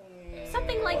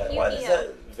 Something like Why does Yu-Gi-Oh!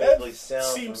 that vaguely That sound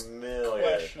seems familiar?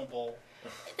 Questionable.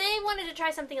 They wanted to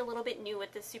try something a little bit new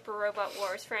with the Super Robot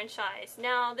Wars franchise.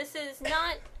 Now, this is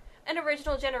not an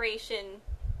original generation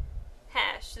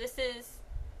hash. This is...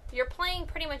 You're playing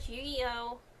pretty much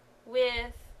Yu-Gi-Oh!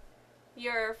 With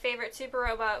your favorite Super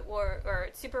Robot or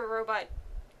Super Robot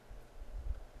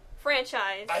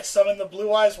franchise. I summon the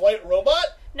blue eyes white robot?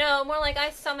 No, more like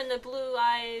I summon the Blue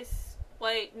Eyes,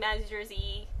 White, Mazinger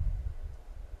Z,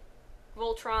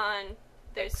 Voltron,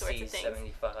 those sorts of things.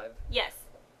 XC75. Yes.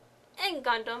 And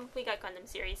Gundam. We got Gundam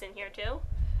series in here too.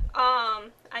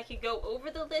 I could go over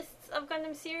the lists of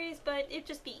Gundam series, but it'd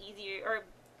just be easier, or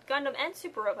Gundam and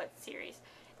Super Robot series.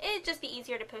 It'd just be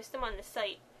easier to post them on the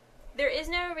site. There is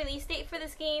no release date for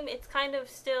this game. It's kind of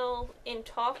still in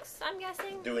talks, I'm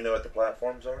guessing. Do we know what the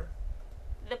platforms are?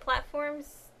 The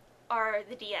platforms are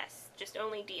the DS, just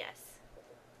only DS.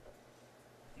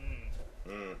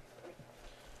 Hmm.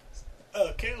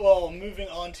 Okay, well, moving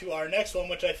on to our next one,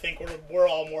 which I think we're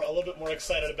all a little bit more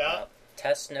excited about.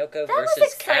 Tatsunoko That was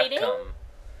versus exciting. Capcom.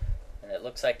 And it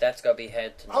looks like that's going to be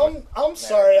head to North. I'm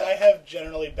sorry, I have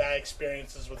generally bad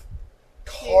experiences with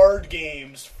card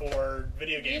games for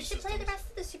video game You should systems. play the rest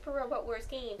of the Super Robot Wars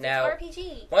games. Now- It's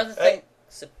RPG. One of the Hey.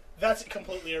 things. That's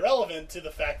completely irrelevant to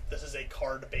the fact that this is a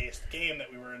card-based game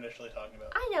that we were initially talking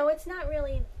about. I know, it's not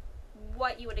really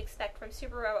what you would expect from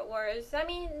Super Robot Wars. I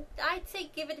mean, I'd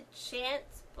say give it a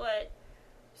chance, but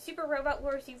Super Robot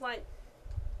Wars, you want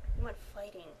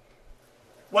fighting.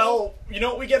 Well, you know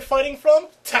what we get fighting from?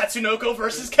 Tatsunoko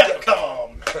versus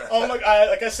Capcom. Oh my!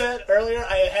 Like I said earlier,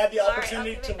 I had the Sorry,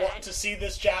 opportunity I'll to give it back. to see the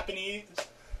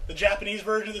Japanese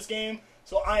version of this game.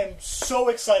 So I am so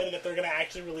excited that they're going to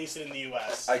actually release it in the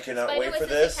U.S. I cannot Spider wait for was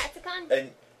this. Tatsucon?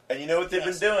 And you know what they've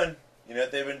Yes. been doing? You know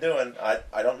what they've been doing?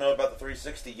 I don't know about the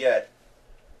 360 yet,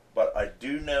 but I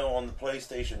do know on the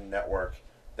PlayStation Network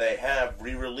they have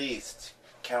re-released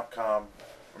Capcom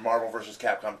Marvel vs.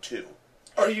 Capcom 2.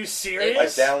 Are you I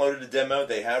serious? downloaded the demo.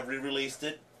 They have re-released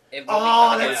it It will Oh,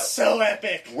 be coming that's out. so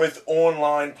epic! with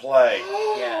online play.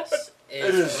 Yes, It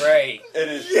it's is- great. It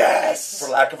is, Yes! for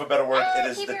lack of a better word, it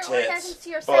is keep the your orgasms tits. to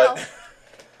yourself. But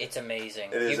It's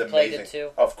amazing. it is You amazing. played it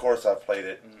too? Of course, I've played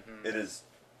it. Mhm. It is.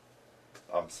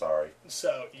 I'm sorry.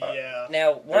 So yeah,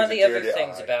 Now, one of There's the a other tear to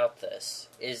things eye. about this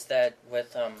is that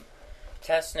with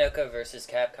Tatsunoko versus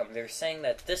Capcom, they're saying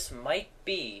that this might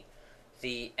be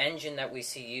the engine that we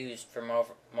see used for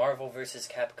Marvel vs.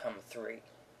 Capcom 3.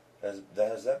 Has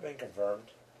that been confirmed?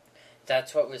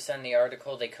 That's what was in the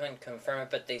article. They couldn't confirm it,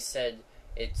 but they said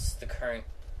it's the current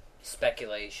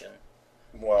speculation.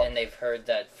 Well, And they've heard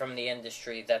that from the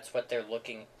industry, that's what they're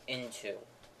looking into,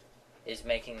 is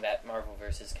making that Marvel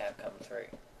vs. Capcom 3.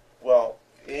 well,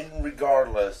 in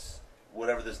regardless,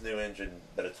 whatever this new engine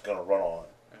that it's going to run on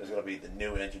is going to be the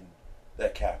new engine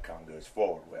that Capcom goes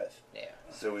forward with. Yeah.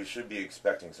 So we should be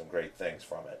expecting some great things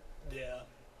from it. yeah.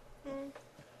 Mm.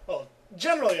 Well,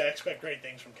 generally I expect great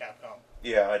things from Capcom.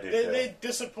 Yeah, I do. They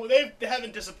too. They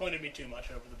haven't disappointed me too much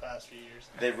over the past few years.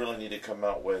 They really need to come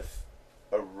out with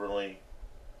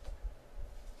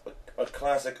a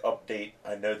classic update.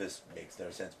 I know this makes no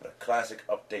sense, but a classic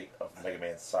update of Mega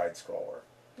Man Side Scroller.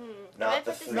 Not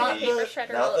the 3D, Not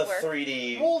the- not the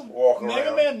 3D Well, walk Mega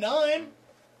around. Man 9.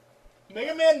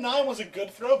 Mega Man 9 was a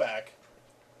good throwback.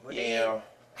 What do you- Yeah.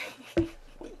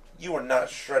 You were not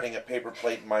shredding a paper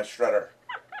plate in my shredder.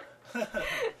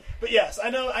 But yes, I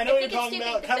know what think you're it's talking stupid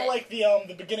about. to Kind of say. like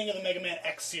the beginning of the Mega Man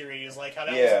X series, like how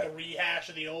that was Yeah. like a rehash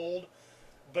of the old,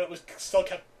 but it was still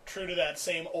kept true to that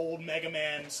same old Mega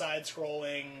Man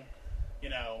side-scrolling,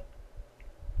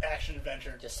 action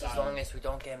adventure. Just style. as long as we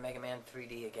don't get Mega Man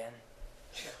 3D again.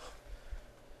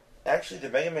 Actually, the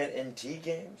Mega Man NT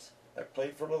games I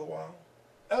played for a little while.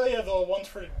 Oh yeah, the ones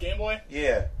for Game Boy.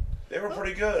 Yeah, they were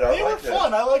pretty good. They I were liked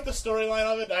fun. them. I like the storyline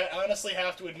of it. I honestly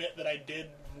have to admit that I did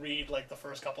read like the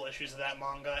first couple issues of that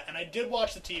manga, and I did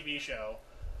watch the TV show.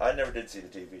 I never did see the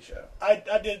TV show. I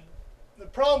did. The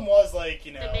problem was like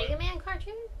The Mega Man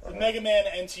cartoon? the Mega Man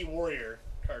NT Warrior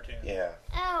cartoon. Yeah,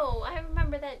 Oh, I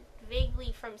remember that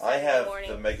vaguely from I Saturday have morning.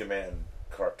 the Mega Man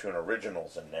cartoon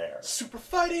originals in there. Super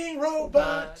Fighting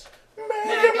Robot.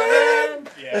 Mega Man.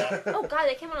 Yeah. Oh god,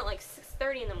 they came on at like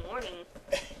 6:30 in the morning.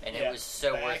 And Yeah, it was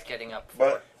so back- worth getting up for.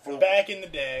 But for, Back in the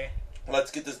day.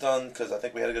 let's get this done because I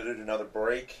think we had to go do another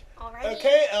break. Alrighty.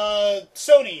 Okay,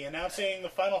 Sony announcing the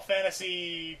Final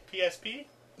Fantasy PSP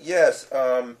Yes,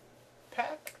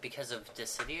 pack. Because of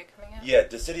Dissidia coming out? yeah,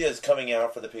 Dissidia is coming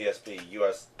out for the PSP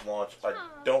US launch. I Aw.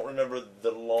 don't remember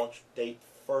the launch date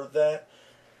for that.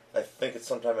 I think it's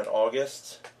sometime in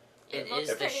August. It looks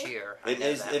is this pretty. year. I It know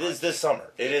is. that It is much. this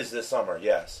summer. It is this summer.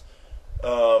 Yes.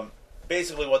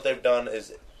 Basically, what they've done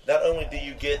is not only do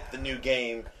you get the new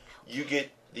game, you get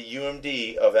the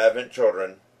UMD of Advent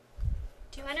Children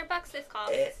 $200 this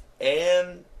costs.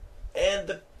 and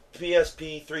the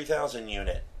PSP 3000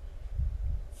 unit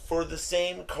for the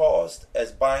same cost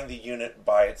as buying the unit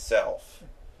by itself.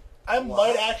 I Wow.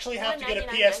 might actually have to get a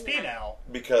PSP $199.99. Oh, now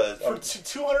Because for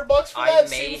 $200 for I that.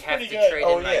 may Seems have pretty to good. trade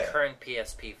Oh, in my yeah. current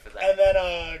PSP for that. And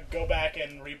then go back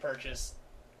and repurchase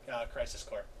Crisis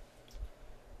Core.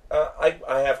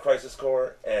 I have Crisis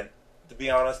Core, and to be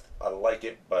honest, I like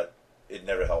it, but it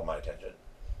never held my attention.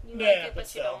 You Yeah, like it, but but you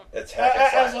still. don't. It's hack and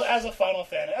As slash. a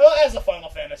Final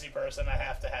Fantasy person, I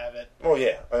have to have it. Oh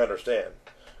yeah, I understand.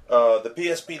 The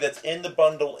PSP that's in the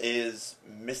bundle is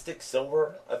Mystic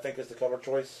Silver, I think is the cover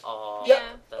choice. Aw, Yeah.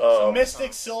 that's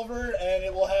Mystic Silver, and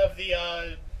it will have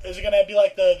the. Is it going to be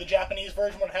like the Japanese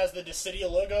version where it has the Dissidia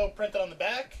logo printed on the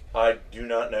back? I do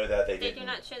not know that they They didn't. do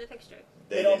not show the picture.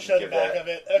 They don't didn't show the give back that. of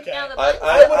it. Okay. Now the I- buttons.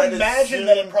 I would I'd imagine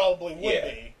that it assume- probably would yeah.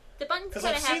 be. The buttons Because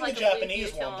kind I've of have seen like the a Bluetooth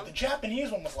Japanese to one, but them. the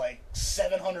Japanese one was like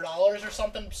 $700 or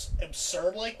something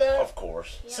absurd like that. Of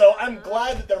course. So Yeah. I'm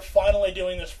glad that they're finally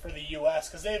doing this for the U.S.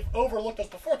 because they've overlooked us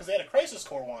before because they had a Crisis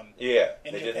Core one Yeah,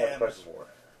 In they did Japan. have Crisis War.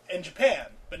 in Japan,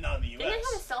 but not in the Didn't they have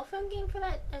a U.S. cell phone game for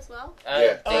that as well?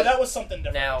 Yeah. Oh, that was something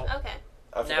different. now Okay.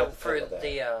 I forgot now to for tell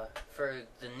you that. for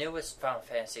the newest Final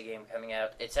Fantasy game coming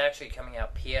out, it's actually coming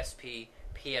out PSP,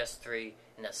 PS3,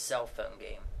 and a cell phone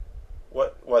game.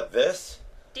 What Did this?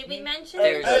 we mention?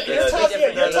 There's- the- You're there's talking,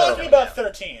 different- you're no, no, talking no. about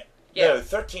 13. Yeah. No,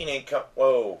 13 ain't come.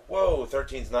 Whoa,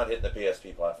 13's not hitting the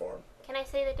PSP platform. Can I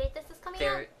say the date this is coming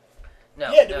There, out?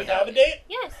 no. Yeah, do no, we no. have a date?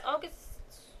 Yes, August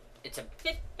It's a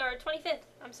 5th or 25th.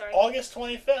 I'm sorry, August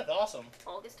 25th. Awesome.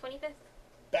 August 25th.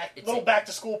 Little back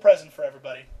to school present for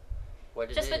everybody. what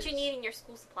it Just is. what you need in your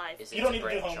school supplies. is You it's don't a need to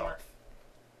do branch homework. off.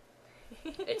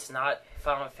 It's not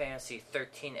Final Fantasy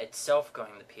 13 itself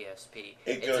going to PSP.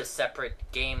 It It's goes- a separate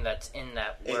game that's in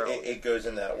that It, world. it goes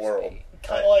in that world.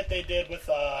 Kind of like they did with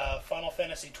Final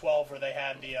Fantasy 12, where they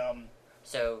had the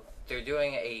So they're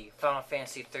doing a Final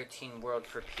Fantasy 13 world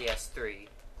for PS3,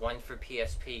 one for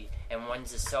PSP, and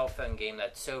one's a cell phone game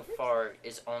that so far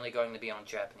is only going to be on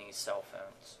Japanese cell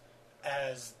phones.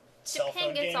 as cell Japan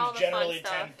phone gets games all the generally fun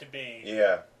stuff. tend to be.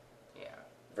 Yeah, Yeah.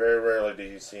 very rarely do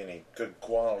you see any good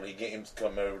quality games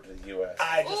come over to the U.S.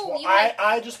 I just Ooh, want you had-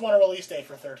 I just want a release date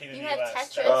for 13 in You the had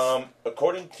US. Tetris.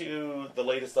 According to the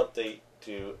latest update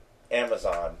to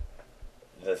Amazon,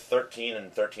 the 13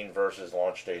 and 13 Versus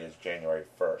launch date is January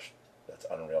 1st. That's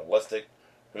unrealistic.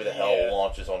 Who the Yeah. hell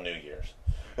launches on New Year's?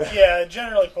 Yeah,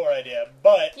 generally poor idea,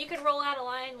 but You could roll out a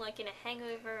line like in a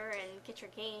Hangover and get your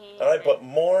game. All right, and- but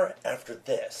more after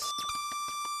this.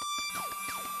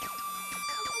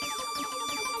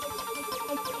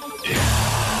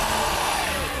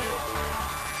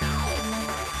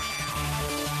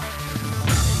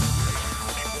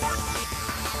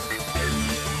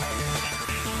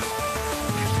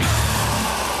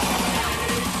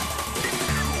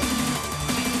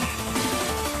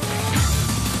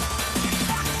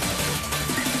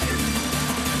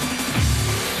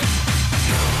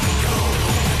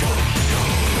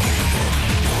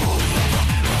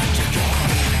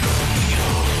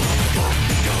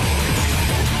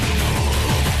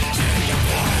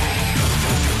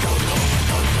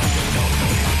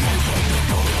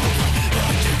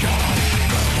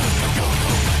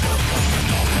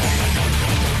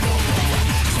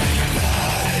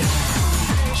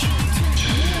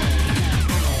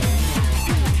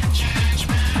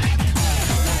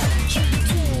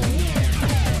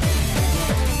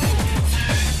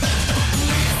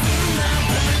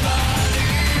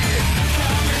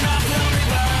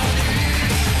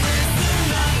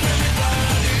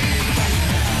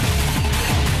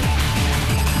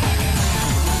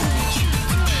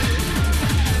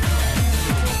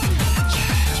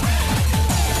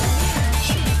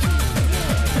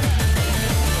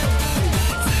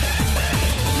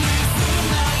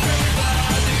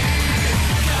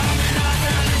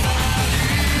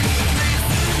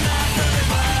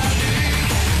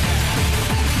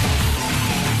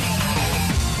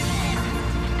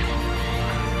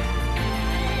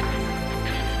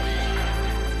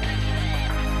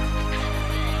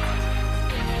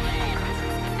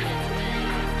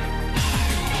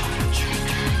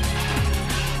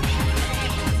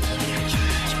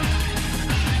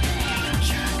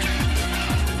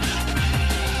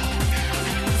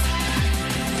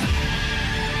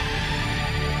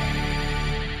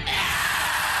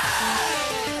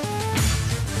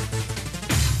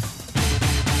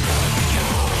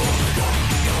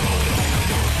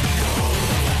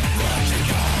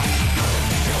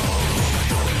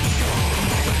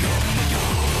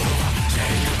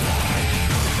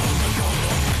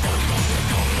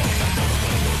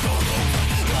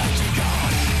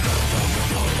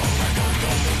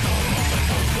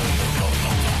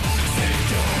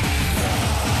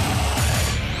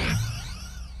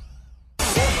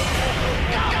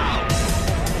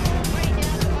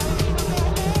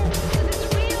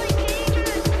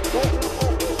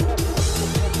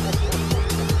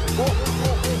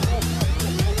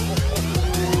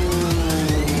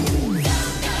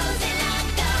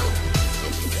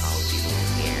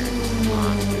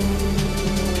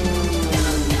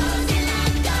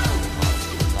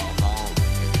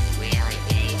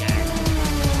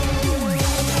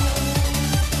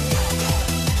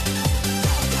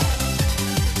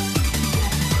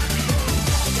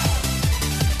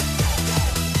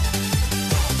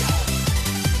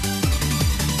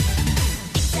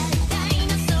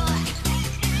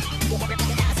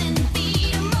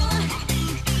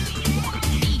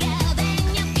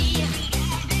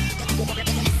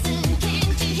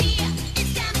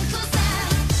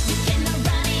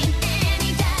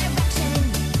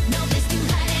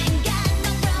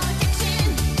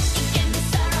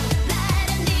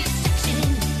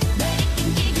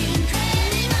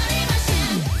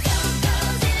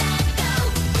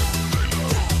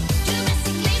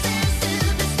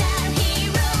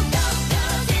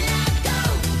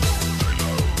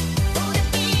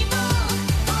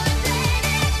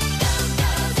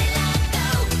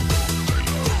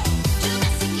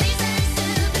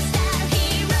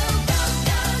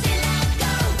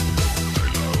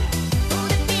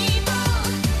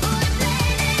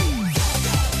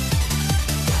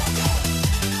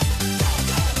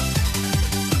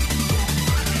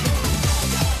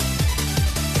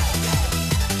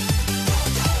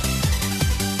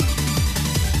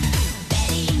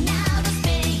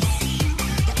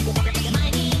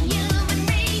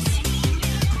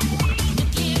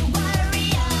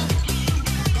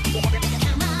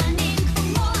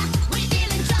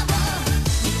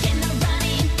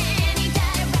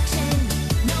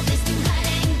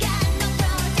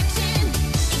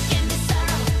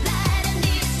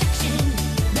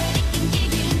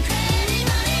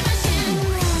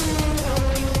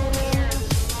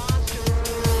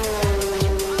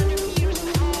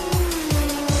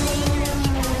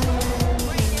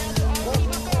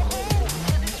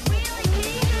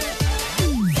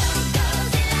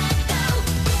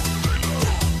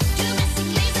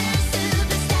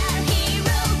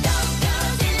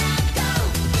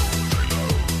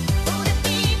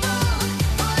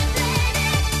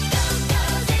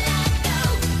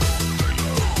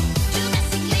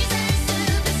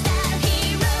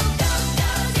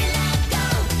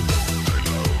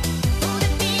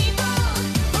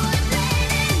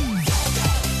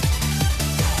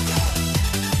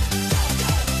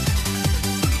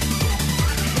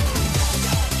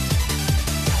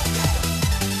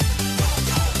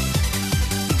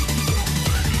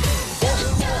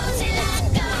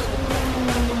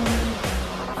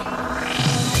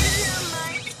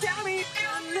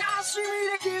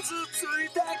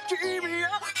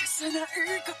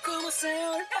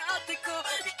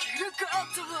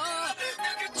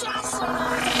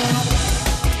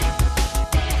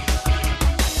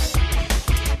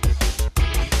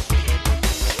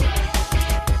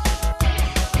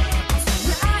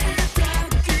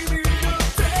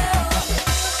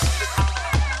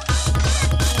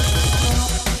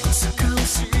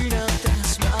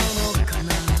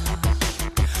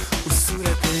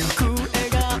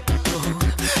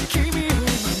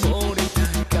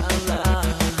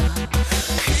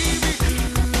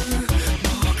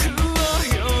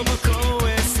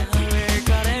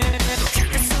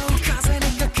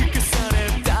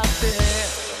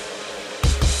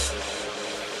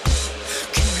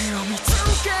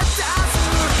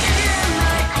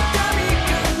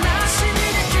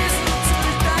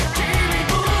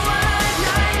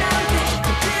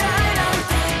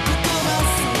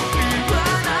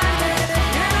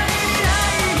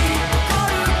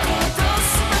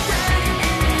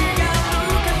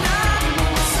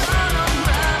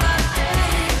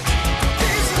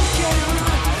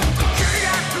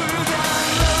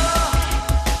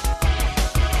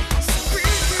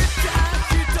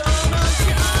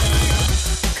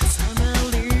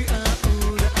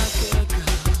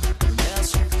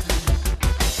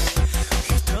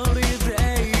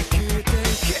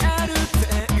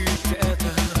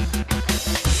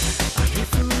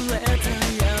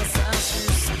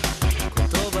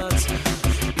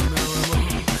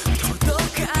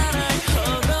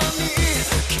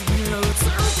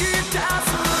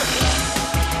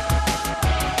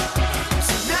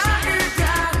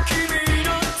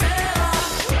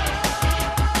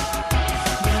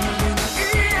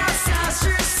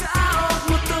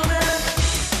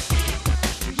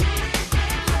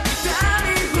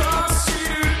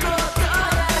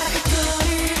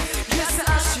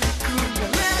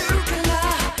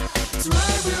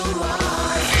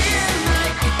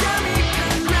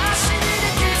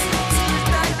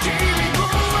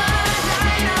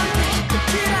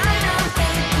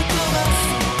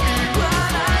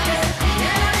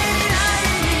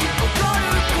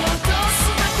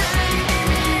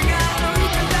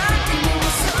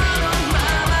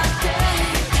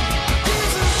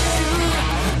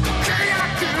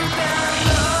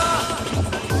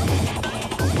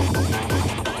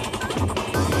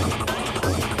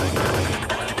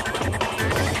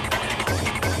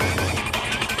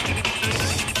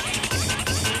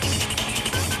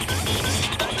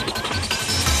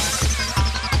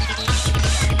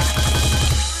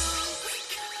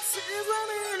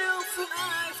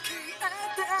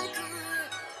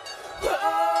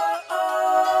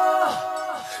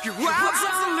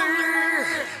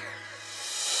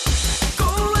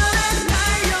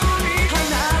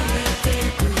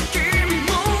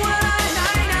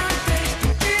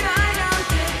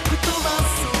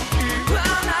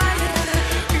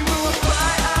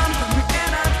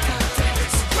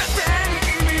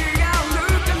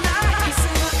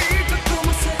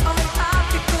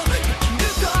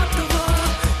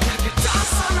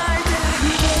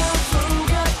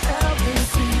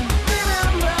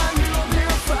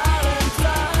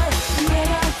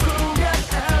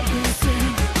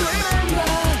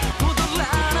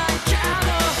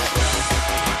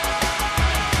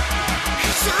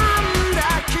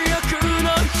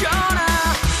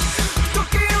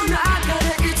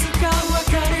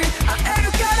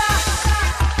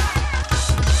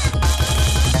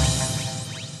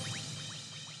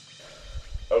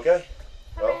 Okay.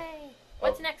 Well, Hooray!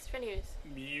 What's next for news?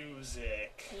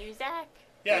 Music. Music?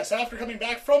 Yes, after coming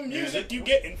back from music, Music. you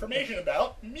get information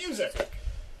about music.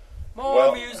 More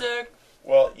Well- music.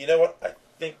 well, you know what? I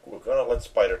think we're gonna let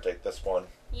Spider take this one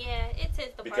Yeah, it's his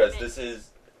department. because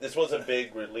this was a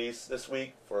big release this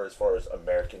week for as far as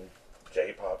American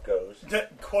J-pop goes.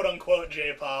 Quote unquote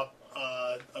J-pop,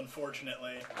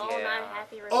 unfortunately. All Yeah. not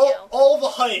happy radio. All the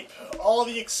hype, all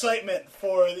the excitement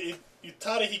for the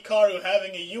Utada Hikaru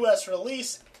having a US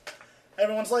release,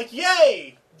 everyone's like,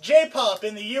 yay! J-pop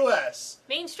in the US!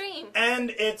 Mainstream. And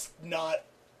it's not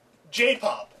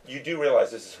J-pop. You do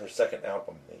realize this is her second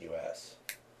album in the U.S.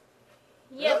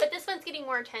 Yeah, Really? but this one's getting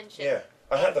more attention. Yeah,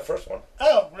 I had the first one.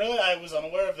 Oh, really? I was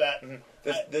unaware of that.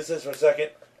 This is her second.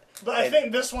 But I And-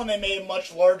 think this one they made a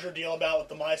much larger deal about with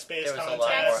the MySpace There was a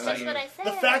lot contest. more That's what I said.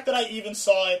 The fact that I even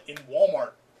saw it in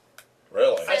Walmart.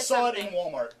 Really? I Says saw it in something.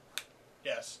 Walmart.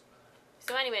 Yes.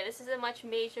 So anyway, this is a much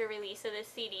major release of this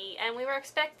CD, and we were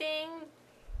expecting...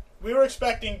 We were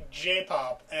expecting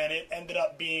J-pop, and it ended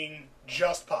up being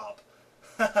just pop.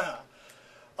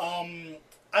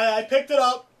 I picked it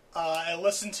up, I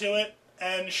listened to it,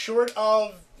 and short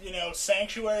of,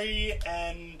 Sanctuary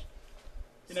and,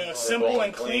 Simple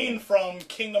and Clean from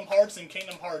Kingdom Hearts and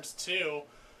Kingdom Hearts 2,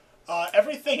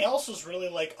 everything else was really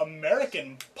like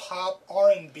American pop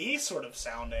R&B sort of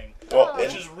sounding, Well, Oh.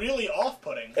 which is really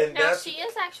off-putting. and Now, that's she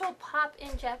is actual pop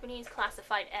in Japanese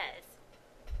classified as.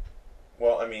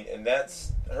 well, I mean, and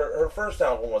that's her first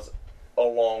album was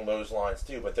along those lines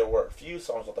too. But there were a few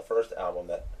songs on the first album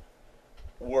that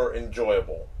were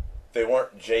enjoyable. They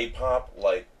weren't J-pop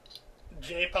like.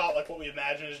 J-pop, like what we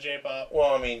imagine as J-pop.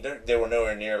 Well, I mean, they were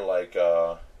nowhere near like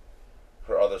her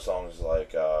other songs,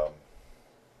 like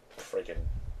freaking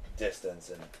Distance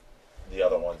and the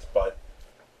other ones, but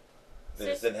they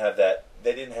just didn't have that.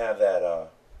 They didn't have that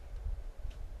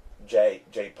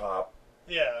J-pop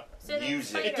Yeah. So then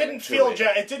music. It Spider- didn't to feel it.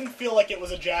 it didn't feel like it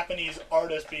was a Japanese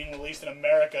artist being released in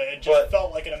America. It just But-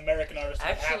 felt like an American artist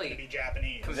that happened Actually- to be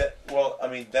Japanese. Well, I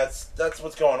mean, that's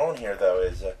what's going on here, though.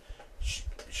 Is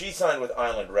she signed with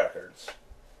Island Records,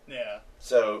 Yeah.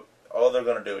 so all they're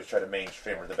going to do is try to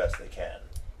mainstream her the best they can.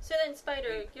 So then,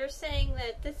 Spider, you're saying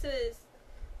that this is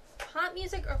pop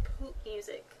music or poop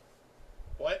music?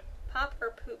 What? Pop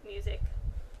or poop music?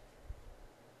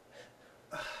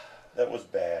 That was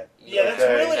bad. Yeah, that's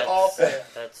Okay. really awful.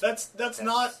 That's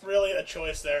Not really a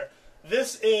choice there.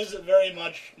 This is very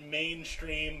much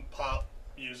mainstream pop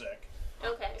music.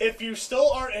 Okay. If you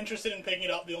still are interested in picking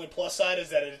it up, the only plus side is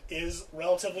that it is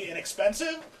relatively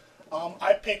inexpensive.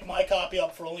 I picked my copy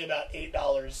up for only about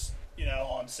 $8,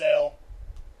 on sale.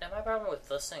 Now, my problem with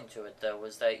listening to it, though,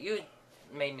 was that you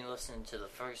made me listen to the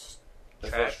first The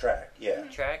track, first track, yeah.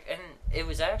 and it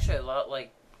was actually a lot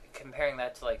like, comparing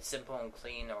that to, like, Simple and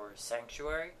Clean or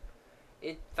Sanctuary,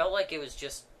 it felt like it was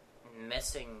just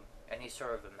missing any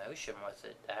sort of emotion with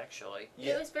it, actually.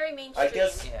 It was very mainstream.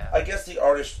 Yeah. I guess the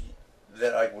artist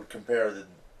that I would compare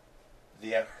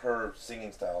her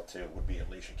singing style to would be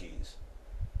Alicia Keys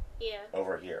Yeah.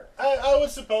 over here. I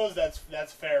would suppose that's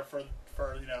fair for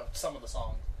some of the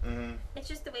songs. Mm-hmm. It's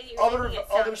just the way that you're Other making it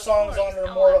sound other songs before on there is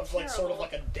are more all of like sort of terrible.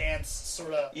 like a dance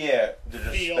sort of. Yeah, they're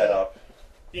just Feel- sped up.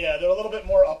 Yeah, they're a little bit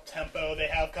more up tempo. They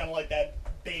have kind of like that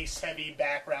bass heavy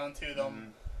background to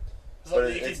them.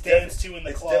 Something you can dance to in the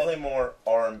it's club. definitely more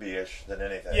R&B-ish than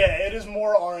anything. Yeah, it is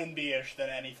more R&B-ish than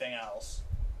anything else.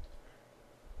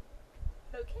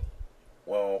 Okay.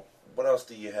 Well, what else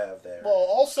do you have there? Well,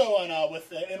 also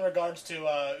in regards to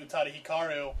Utada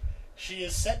Hikaru, she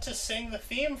is set to sing the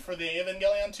theme for the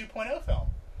Evangelion 2.0 film.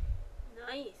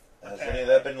 Nice. Has okay. any of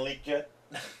that been leaked yet?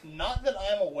 Not that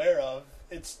I'm aware of.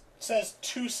 It says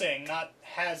to sing, not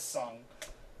has sung,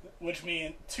 which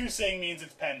means to sing means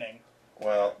it's pending.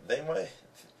 Well, they might.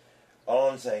 All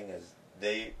I'm saying is,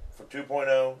 for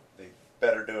 2.0, they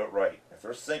better do it right. If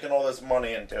they're sinking all this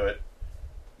money into it,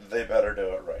 they better do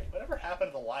it right. Whatever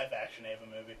happened to the live-action Ava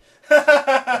movie?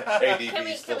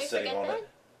 ADV's still can we sitting forget on that? it.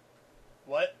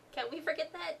 What? Can't we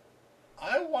forget that?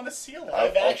 I want to see a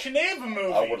live-action Ava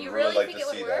movie. I would You really really like think to it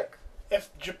would see work? If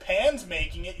Japan's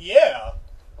making it, yeah.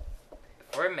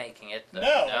 If we're making it, then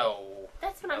No. no.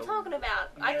 That's what I'm Oh. talking about.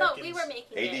 I thought we Americans.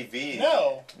 were making it. ADV.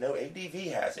 No. No,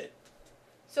 ADV has it.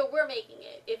 So we're making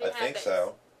it if it I happens. think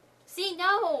so. See,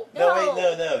 no. No,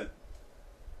 wait, no.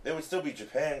 It would still be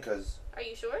Japan because Are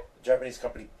you sure? the Japanese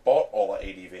company bought all of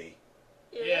ADV.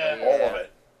 Yeah. All of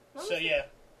it. What So was it? yeah.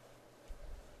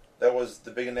 That was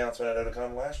the big announcement at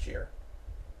Otakon last year.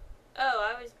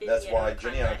 Oh, I was busy. That's at why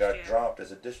Otakon Jinyan last got year. dropped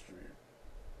as a distributor.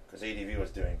 Because ADV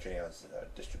was doing Jinyan's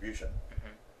distribution.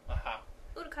 Aha.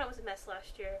 Otakon was a mess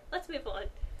last year. Let's move on.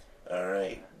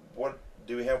 Alright. What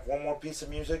do we have one more piece of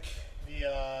music?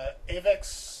 The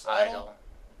Avex Idol. Idol.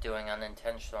 Doing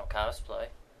unintentional cosplay.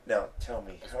 Now tell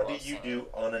me, As how well do as you singing. do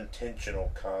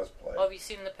unintentional cosplay? Oh, have you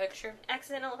seen the picture?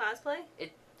 Accidental cosplay?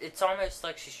 It's almost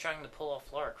like she's trying to pull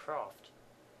off Lara Croft.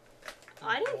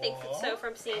 I didn't think so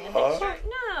from seeing the Huh? picture.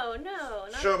 No,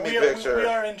 not Show me We are, picture. we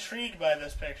are intrigued by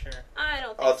this picture. I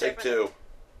don't think I'll so take from- two.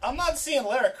 I'm not seeing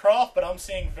Lara Croft, but I'm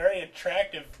seeing very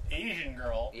attractive Asian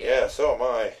girl. Yeah, so am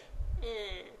I.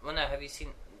 Eh, Well, no, have you seen...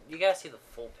 You gotta see the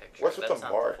full picture. What's with That's the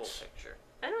not marks? the full picture.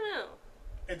 I don't know.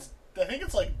 I think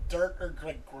it's like dirt or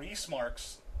like grease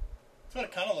marks. That's what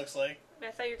it kind of looks like.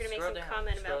 I thought you were going to make Scroll some down,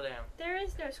 comment scroll about... down. There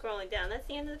is no scrolling down. That's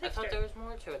the end of the I picture. thought there was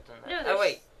more to it than that. No, there's Oh,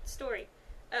 wait. story.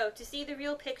 Oh, to see the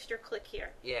real picture, click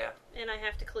here. Yeah. And I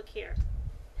have to click here.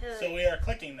 So we are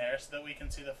clicking there so that we can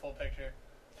see the full picture.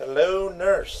 Hello,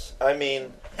 nurse. I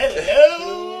mean,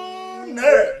 Hello,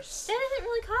 nurse. That isn't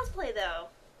really cosplay, though.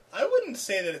 I wouldn't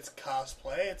say that it's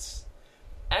cosplay. It's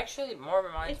Actually, it more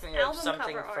reminds It's me of album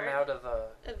something cover from art. out of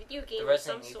A video the game of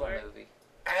Resident some Evil sort. movie.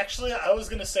 actually I was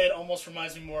gonna say it almost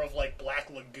reminds me more of like Black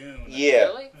Lagoon yeah.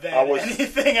 Really? than I was-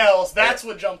 anything else. That's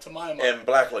what jumped to my mind. And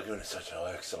Black Lagoon is such an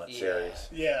excellent Yeah. series.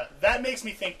 Yeah, that makes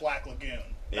me think Black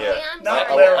Lagoon. Yeah. I'm Not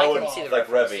sorry. Larry I Croft. can see the Like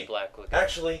reference Revy. to Black Lagoon.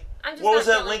 Actually, I'm just what not was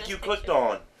that feeling link this you picture. clicked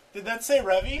on? Did that say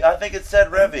Revy? I think it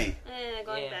said Revy.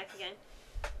 Going Yeah. back again.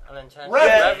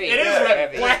 Revy. It is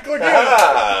Revy. Black Lagoon.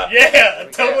 Ah! Yeah,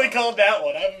 we totally go. called that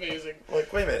one. I'm amazing.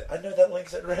 Like, wait a minute. I know that link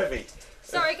said Revy.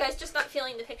 Sorry, guys, just not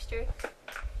feeling the picture.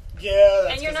 Yeah,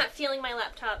 that's And you're 'cause not feeling my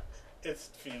laptop. It's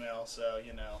female, so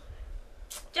you know.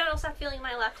 General, stop feeling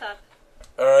my laptop.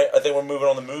 All right, I think we're moving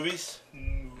on to movies.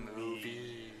 Movies.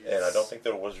 And I don't think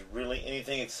there was really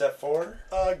anything except for...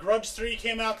 Grudge 3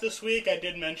 came out this week. I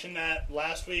did mention that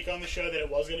last week on the show that it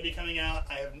was going to be coming out.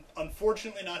 I have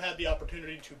unfortunately not had the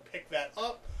opportunity to pick that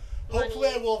up. Hopefully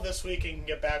I will this week and can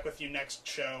get back with you next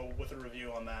show with a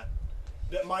review on that.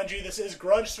 Mind you, this is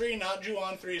Grudge 3, not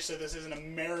Ju-On 3, so this is an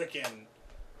American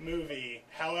movie.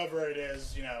 However, it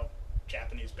is,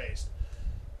 Japanese-based.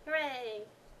 Hooray!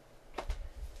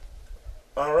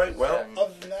 All right, well,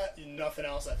 Other than that, nothing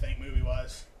else, I think,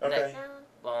 movie-wise. okay. No.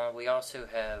 Well, we also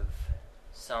have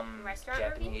some Restaurant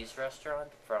Japanese restaurant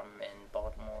from in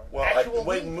Baltimore. Well, Actual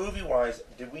wait, movie? movie-wise,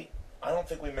 did we... I don't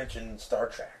think we mentioned Star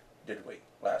Trek, did we,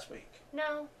 last week?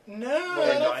 No. No,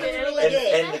 Well, I don't think we really And,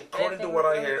 did. and according to Anything what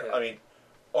I we're hear, going to. I mean,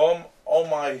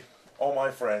 all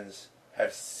my friends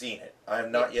have seen it. I have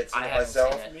not yet seen I it haven't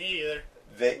myself. seen it. Me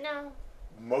either. No.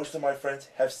 Most of my friends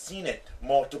have seen it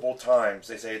multiple times.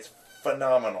 They say it's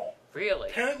phenomenal. Really?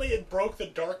 Apparently, it broke the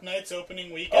Dark Knight's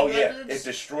opening weekend Oh yeah, records, it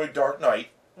destroyed Dark Knight.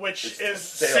 which it's is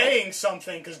sales. saying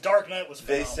something because Dark Knight was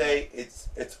They phenomenal. say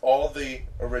it's all the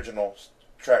original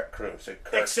track crew. So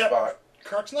Kirk, Except Spock,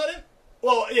 Kirk's not in.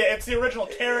 Well, yeah, it's the original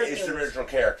characters. it's the original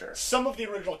characters. Some of the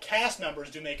original cast members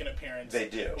do make an appearance. They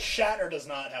do. Shatner does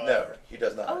not, No, however. he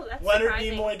does not. Oh, that's Leonard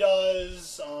surprising. Nimoy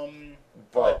does.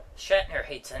 But Shatner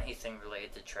hates anything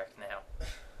related to Trek now.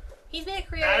 He's made a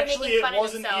career out of Actually, making it fun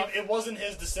wasn't. of himself. It wasn't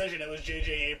his decision. It was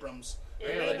J.J. Abrams who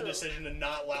made the Ew. decision to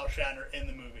not allow Shatner in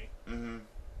the movie.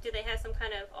 Do they have some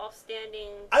kind of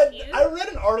offstanding feud? I read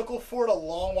an article for it a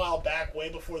long while back, way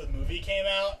before the movie came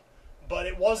out, but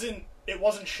it wasn't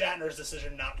Shatner's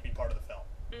decision not to be part of the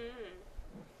film.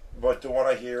 But to what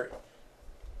I hear,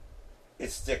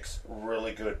 it sticks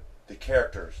really good. The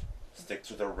characters stick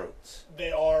to their roots.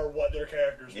 They are what their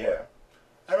characters Yeah. were.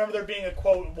 I remember there being a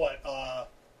quote,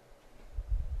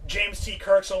 James T.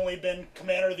 Kirk's only been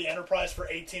commander of the Enterprise for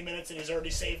 18 minutes and he's already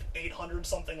saved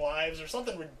 800-something lives, or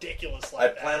something ridiculous like I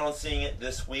that. plan on seeing it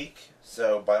this week,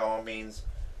 so by all means,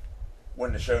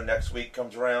 when the show next week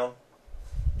comes around,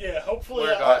 Yeah, hopefully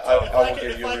We're if going to. I will can-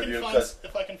 give if you a I can review, find- 'cause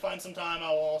if I can find some time, I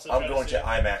will also I'm try going see to it.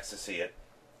 IMAX to see it.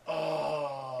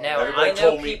 Oh. Now, Everybody I know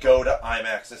told me people- go to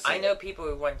IMAX to see I know it. people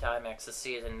who went to IMAX to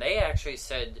see it, and they actually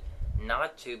said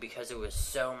not to because it was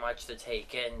so much to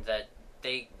take in that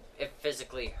it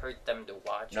physically hurt them to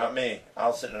watch Not it. me.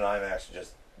 I'll sit in an IMAX and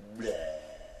just bleh.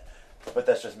 But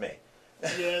that's just me.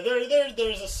 Yeah,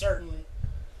 there's a certain...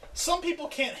 Some people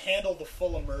can't handle the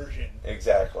full immersion.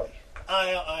 Exactly.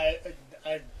 I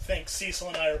think Cecil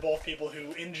and I are both people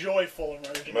who enjoy full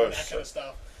immersion and Most that kind of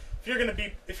stuff.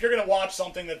 If you're gonna watch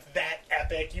something that's that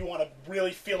epic, you want to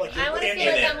really feel like I you're want to in feel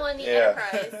like it. I'm on the Yeah.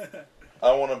 Enterprise.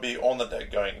 I want to be on the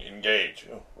deck going, engage.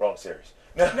 Oh, wrong series.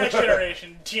 Next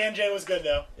Generation. TNJ was good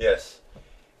though. Yes.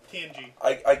 TNG.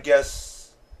 I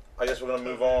guess we're going to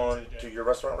move on to your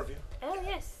restaurant review. Oh,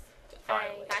 yes.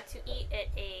 Finally. I got to eat at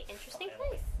a interesting Finally.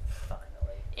 place.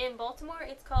 Finally. In Baltimore,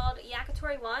 it's called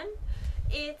Yakitori One.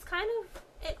 It's kind of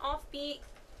an offbeat,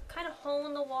 kind of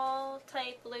hole-in-the-wall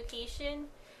type location.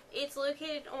 It's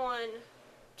located on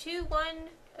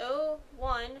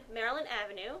 2101 Maryland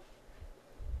Avenue,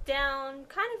 down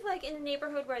kind of like in the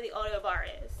neighborhood where the auto bar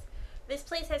is. This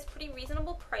place has pretty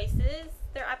reasonable prices.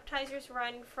 Their appetizers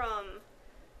run from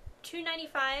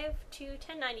 $2.95 to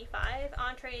 $10.95.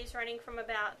 Entrees running from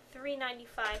about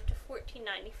 $3.95 to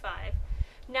 $14.95.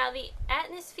 Now the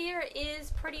atmosphere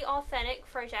is pretty authentic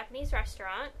for a Japanese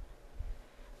restaurant.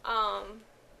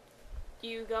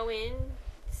 You go in,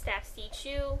 staff seats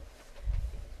you.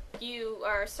 You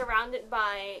are surrounded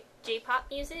by J-pop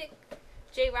music,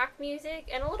 J-rock music,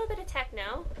 and a little bit of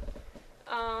techno.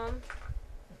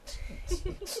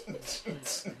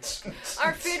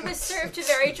 Our food was served to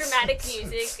very dramatic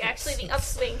music. Actually, the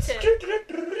upswing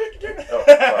to Oh,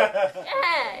 sorry.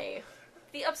 hey,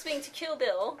 the upswing to Kill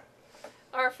Bill.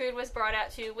 Our food was brought out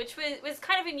to, which was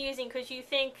kind of amusing because you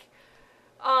think,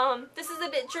 this is a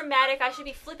bit dramatic. I should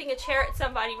be flipping a chair at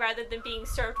somebody rather than being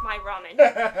served my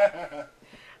ramen.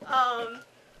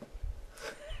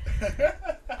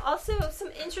 Also, some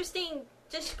interesting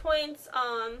dish points.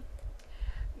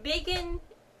 Bacon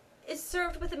is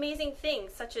served with amazing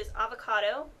things, such as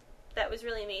avocado. That was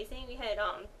really amazing. We had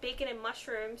bacon and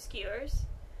mushroom skewers.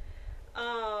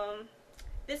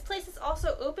 This place is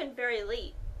also open very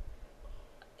late.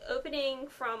 Opening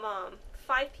from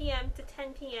 5 p.m. to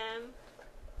 10 p.m.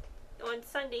 on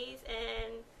Sundays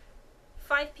and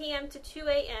 5 p.m. to 2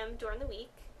 a.m. during the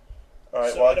week. All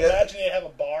right. So Well, I'd imagine they have a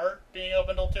bar being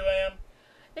open till 2 a.m.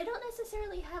 They don't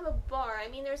necessarily have a bar. I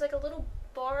mean, there's like a little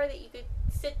bar that you could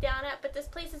sit down at, but this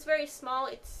place is very small.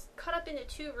 It's cut up into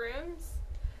 2 rooms.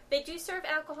 They do serve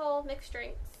alcohol, mixed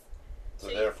drinks. so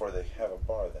therefore they have a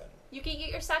bar then. You can get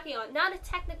your sake on. Not a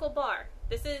technical bar.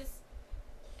 This is,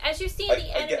 as you see in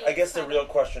the enemy. I guess the real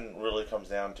question really comes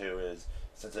down to is,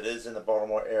 since it is in the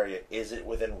Baltimore area, is it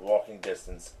within walking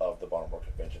distance of the Baltimore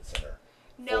Convention Center?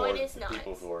 No, for it is the not.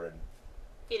 People who are in.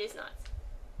 It is not.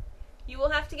 You will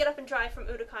have to get up and drive from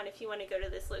Uticon if you want to go to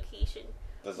this location.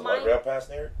 Does the light rail pass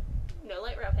near it? No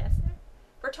light rail pass there.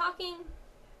 We're talking...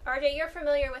 RJ, you're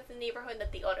familiar with the neighborhood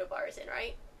that the auto bar is in,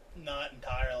 right? Not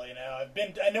entirely. No,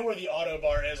 I know where the auto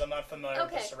bar is. I'm not familiar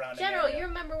with the surrounding General, area. you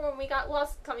remember when we got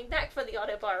lost coming back for the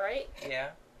auto bar, right? Yeah.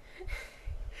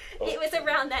 It was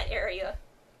around that area.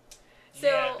 So,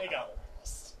 yeah, they got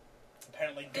lost.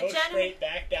 Apparently, The go gen- straight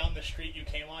back down the street you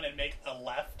came on and make a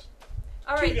left.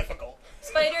 all Too right, difficult.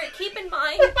 Spider, keep in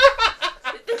mind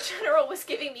that the general was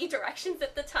giving me directions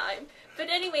at the time. But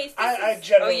anyways, I this is,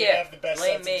 generally Oh, yeah. have the best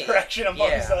Blame sense me. of direction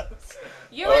amongst Yeah. us.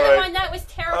 you were All the right. one that was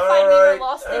terrified All we were right.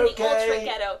 lost in the Okay. ultra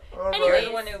ghetto. All right. You're Anyways,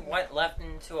 the one who went left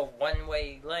into a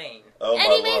one-way lane. Oh my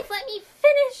anyways, lord. let me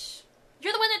finish.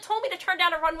 You're the one that told me to turn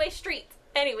down a runway street.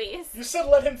 Anyways, You said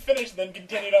let him finish, then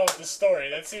continued on with the story.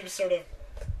 That seems sort of...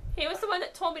 he was the one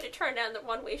that told me to turn down the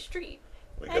one-way street.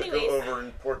 We gotta anyways. go over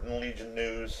important Legion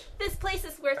news. This place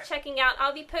is worth checking out.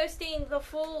 I'll be posting the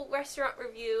full restaurant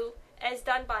review as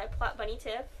done by Plot Bunny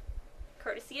Tiff,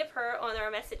 courtesy of her, on our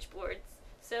message boards.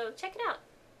 So check it out.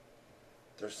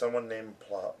 There's someone named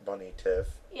Plot Bunny Tiff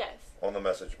Yes. on the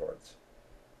message boards.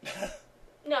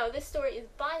 No, this story is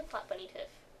by Plot Bunny Tiff.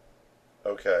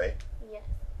 Okay. Yes.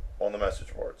 On the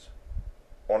message boards.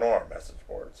 On our message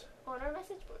boards. On our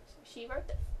message boards. She wrote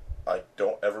this. I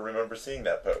don't ever remember seeing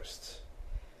that post.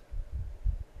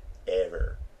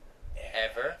 Ever.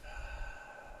 Ever?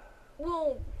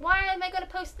 Well, why am I going to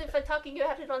post it if I'm talking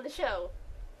about it on the show?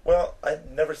 Well,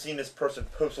 I've never seen this person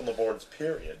post on the boards,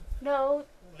 period. No,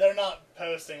 They're not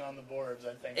posting on the boards,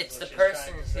 I think. is It's what the she's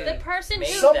person trying to say. the person Made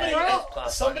who Somebody, that wrote as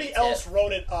Plot somebody Bunny else Tiff.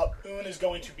 wrote it up. Un is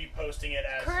going to be posting it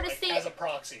as Courtesy- as a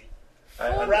proxy. for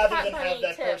Rather Plot than Bunny have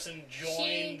that Tiff. person She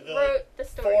join the wrote the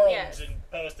story, forums yes. and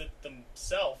post it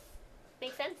themselves,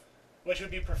 Makes sense? which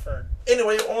would be preferred.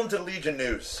 Anyway, on to Legion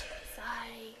news.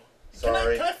 Sorry.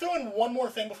 Sorry. Can I throw in one more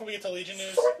thing before we get to Legion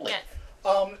news? Certainly. Yes.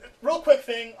 Real quick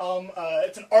thing.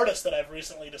 It's an artist that I've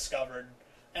recently discovered,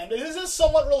 and this is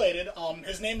somewhat related.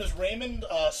 His name is Raymond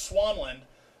Swanland.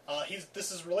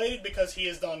 This is related because he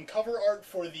has done cover art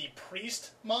for the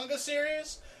Priest manga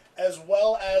series, as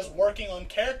well as working on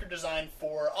character design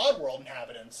for Oddworld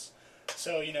inhabitants.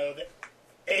 So the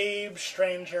Abe,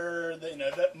 Stranger,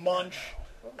 the Munch,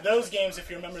 those games.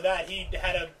 If you remember that, he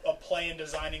had a play in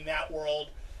designing that world.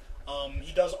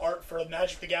 He does art for the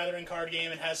Magic the Gathering card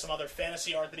game and has some other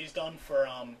fantasy art that he's done for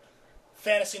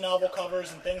fantasy novel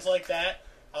covers and things like that.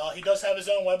 He does have his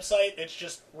own website. It's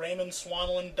just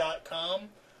RaymondSwanland.com.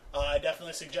 I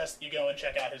definitely suggest that you go and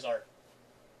check out his art.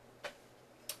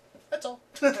 That's all.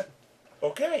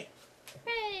 Okay.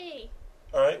 Hey!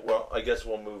 Alright, well, I guess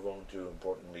we'll move on to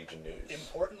important Legion news.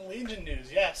 Important Legion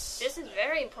news, yes. This is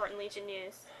very important Legion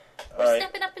news. All We're right.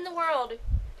 stepping up in the world.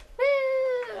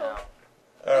 Woo! No.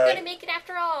 We're All gonna right. make it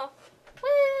after all.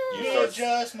 Woo! You You're start-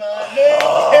 just not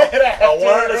naked after I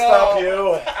wanted to stop all.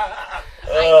 you.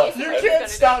 I knew You I was can't gonna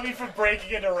stop me from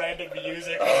breaking into random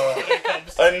music when it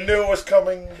comes to I knew it was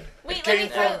coming. Wait, It let came me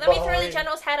throw from the behind.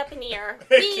 general's hat up in the air.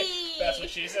 Whee! That's what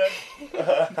she said.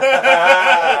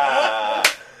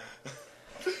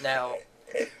 Now,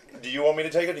 Do you want me to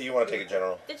take it or do you want to take it,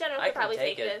 General? The general I could can probably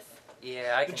take take it. this.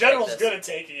 yeah, I The can general's take good this.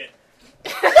 at taking it.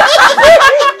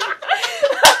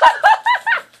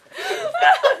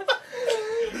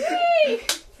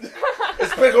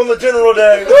 It's pick on the General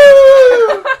Day.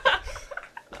 Woo!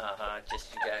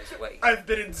 Just you guys wait. I've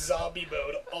been in zombie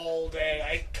mode all day.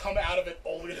 I come out of it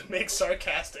only to make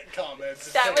sarcastic comments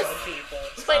and That pick was- on people.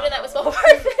 Spider, that was well worth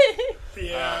it.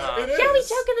 Yeah, Uh-huh. it is. Shall we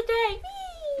joke of the day?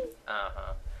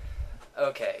 Whee!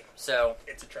 Okay, so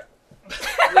It's a trap.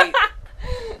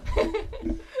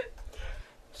 we,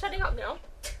 Shutting up now.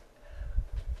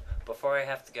 before I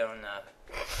have to go and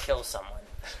kill someone.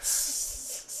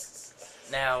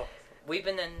 Now, we've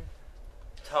been in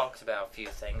talks about a few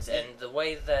things, and the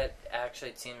way that actually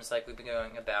it seems like we've been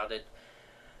going about it,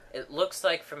 it looks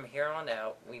like from here on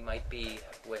out we might be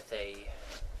with a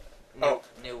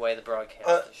new way to broadcast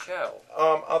the show.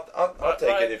 I'll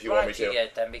take it if you want me Why don't you to. get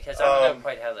it then? Because I don't know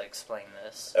quite how to explain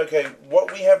this. Okay,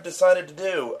 what we have decided to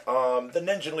do, the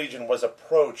Ninja Legion was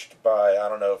approached by, I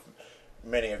don't know if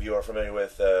many of you are familiar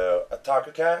with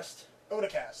OtakuCast?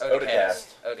 Odacast. Odacast.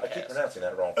 I keep Odacast. pronouncing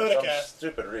that wrong for some Odacast.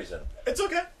 stupid reason. It's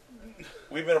okay.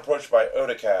 We've been approached by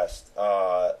Odacast.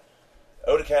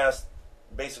 Odacast,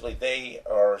 basically, they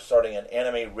are starting an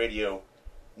anime radio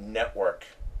network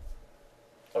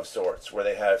of sorts, where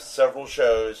they have several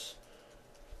shows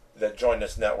that join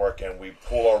this network, and we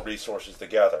pool our resources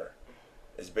together,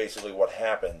 is basically what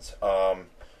happens.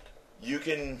 You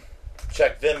can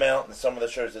check them out and some of the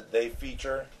shows that they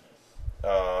feature.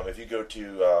 If you go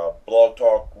to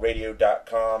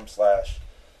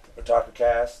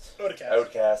blogtalkradio.com/OtakuCast.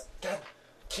 Odacast. God,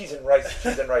 cheese and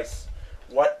rice,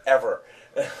 whatever.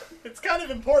 It's kind of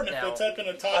important if Now- they type in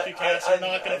OtakuCast, you're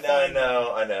not going to find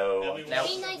I know. Yeah, we- Now,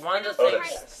 Be nice one of the for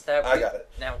things that I got it.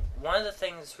 Now, one of the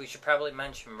things we should probably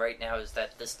mention right now is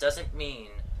that this doesn't mean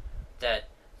that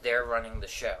they're running the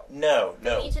show. No.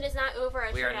 Legion is not over,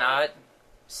 as We you are know. not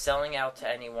selling out to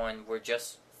anyone. We're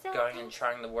just So- going and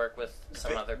trying to work with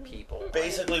some other people.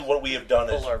 Basically, what we have done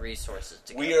is Pull our resources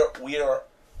together. we are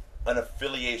an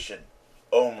affiliation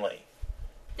only.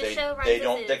 The show runs They as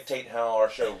don't is. dictate how our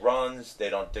show runs. They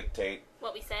don't dictate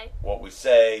What we say, what we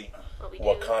say, what we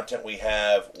what do. content we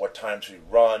have, what times we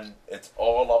run. It's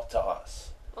all up to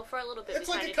us. Well, for a little bit, It's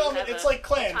we like kinda a do common. have It's a like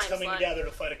clans time coming slot. together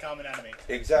to fight a common enemy.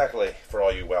 Exactly, for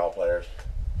all you WoW players.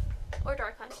 Or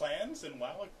Dark Hunt. Clans and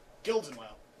WoW, like guilds and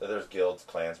WoW. There's guilds,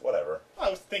 clans, whatever. I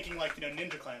was thinking like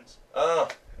ninja clans. Oh,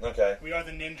 okay. We are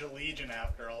the Ninja Legion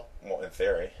after all. Well, in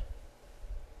theory.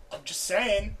 I'm just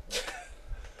saying.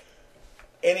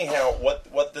 Anyhow,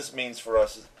 what this means for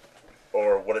us,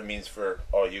 or what it means for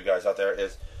all you guys out there,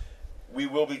 is we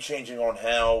will be changing on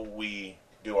how we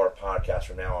do our podcast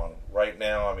from now on. Right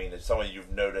now, I mean, as some of you've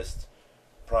noticed,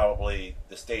 probably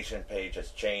the station page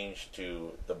has changed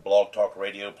to the Blog Talk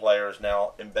Radio player is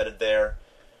now embedded there.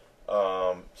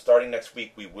 Starting next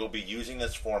week, we will be using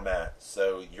this format,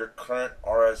 so your current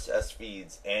RSS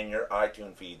feeds and your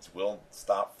iTunes feeds will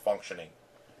stop functioning.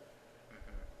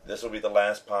 This will be the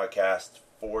last podcast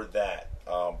for that.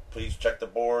 Please check the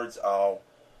boards. I'll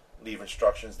leave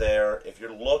instructions there. If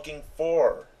you're looking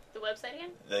for The website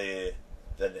again?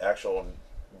 the actual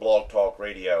Blog Talk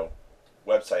Radio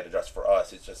website address for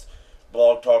us, it's just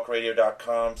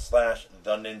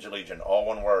blogtalkradio.com/The Ninja Legion, all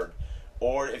one word.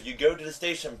 Or if you go to the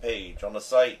station page on the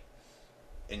site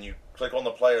and you click on the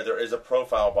player, there is a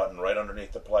profile button right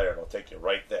underneath the player. It'll take you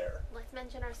right there. Let's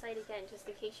mention our site again, just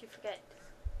in case you forget.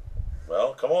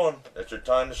 Well, come on. It's your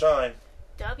time to shine.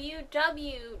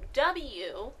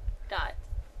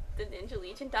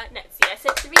 www.theninjalegion.net. See, I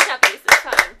said 3 W's this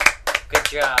time. Good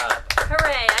job.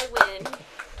 Hooray, I win.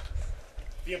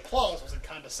 The applause wasn't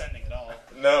condescending at all.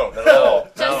 No, not at all.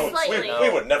 Just No. slightly. We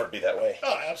would never be that way.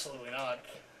 Oh, absolutely not.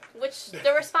 Which,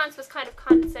 the response was kind of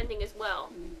condescending as well.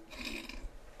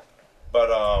 But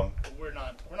We're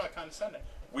not condescending.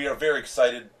 we are very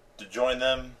excited to join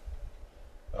them.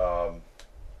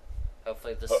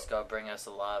 Hopefully this is going to bring us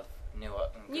a lot of new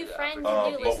New good friends and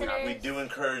opportunities. new But listeners. we do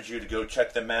encourage you to go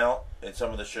check them out and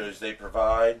some of the shows they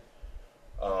provide.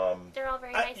 They're all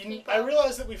very nice people. I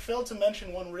realize that we failed to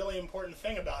mention one really important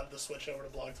thing about the switch over to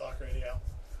Blog Talk Radio.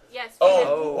 Yes.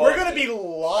 Oh, We're going to be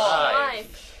live,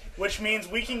 Live. which means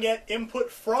we can get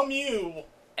input from you.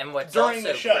 And what's During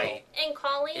also the show. great And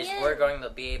calling is in. we're going to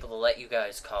be able to let you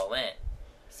guys call in.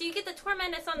 So you get to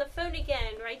torment us on the phone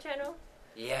again, right, General?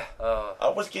 Yeah. I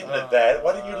was getting at that.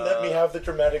 Why didn't you let me have the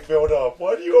dramatic build up?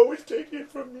 Why do you always take it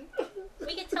from me?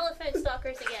 We get telephone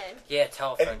stalkers again. Yeah,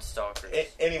 telephone stalkers.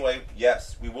 Anyway,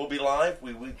 yes, we will be live.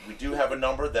 We do have a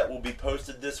number that will be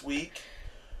posted this week.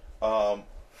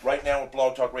 Right now with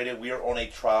Blog Talk Radio, we are on a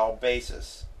trial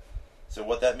basis. So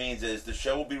what that means is the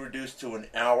show will be reduced to an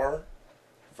hour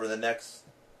for the next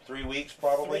 3 weeks,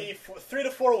 probably. 3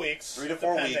 to 4 weeks. 3 to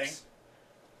 4 depending. weeks.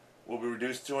 Will be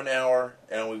reduced to an hour,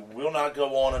 and we will not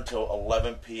go on until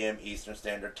 11 p.m. Eastern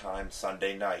Standard Time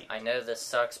Sunday night. I know this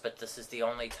sucks, but this is the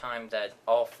only time that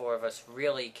all 4 of us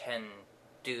really can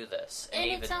do this. And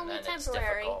even it's only then temporary. It's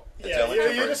difficult. It's Yeah, only you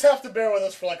temporary. just have to bear with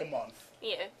us for like a month.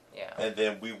 Yeah. Yeah. And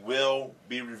then we will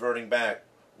be reverting back.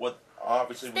 What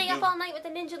obviously Stay we up do. all night with the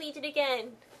Ninja Legion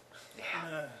again.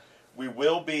 Yeah. We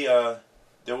will be.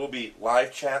 There will be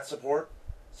live chat support,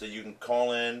 so you can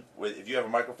call in with. If you have a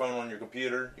microphone on your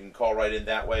computer, you can call right in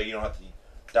that way. You don't have to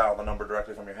dial the number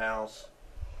directly from your house.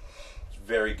 It's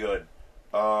very good.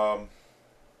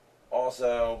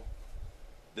 Also,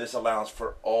 this allows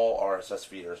for all RSS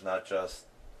feeders, not just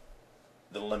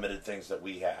the limited things that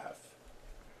we have.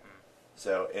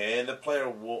 So, and the player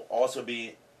will also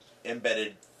be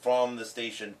embedded from the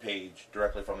station page,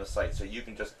 directly from the site. So you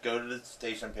can just go to the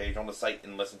station page on the site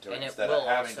and listen to it And it instead will of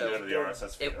having to also- go to the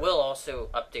RSS feed. It will also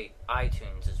update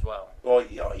iTunes as well. Well,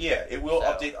 yeah, it will So-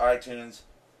 update iTunes.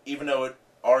 Even though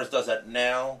ours does that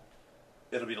now,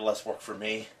 it'll be less work for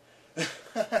me.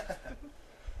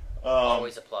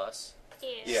 Always a plus.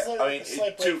 Yeah, Slight- I mean,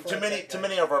 slight break for to a many tech to guy.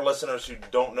 many of our listeners who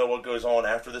don't know what goes on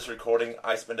after this recording,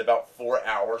 I spend about 4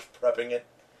 hours prepping it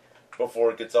before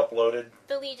it gets uploaded.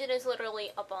 The Legion is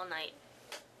literally up all night.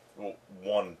 Well,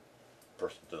 one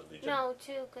person to the Legion. No,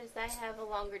 two, because I have a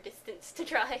longer distance to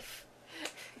drive.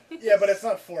 Yeah, but it's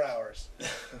not 4 hours.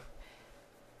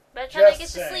 By the time I Just get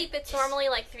to saying. sleep, it's normally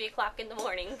like 3 o'clock in the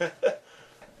morning.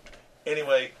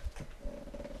 Anyway,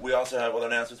 we also have other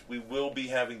announcements. We will be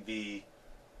having the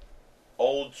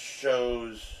old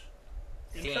show's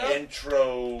Intro?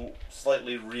 intro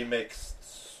slightly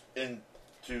remixed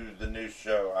into the new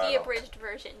show. I The don't- abridged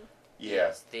version. Yeah.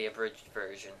 Yes, the abridged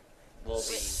version will be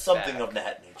Something back. of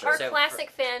that nature. Our So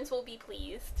classic fans will be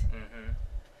pleased. Mm-hmm.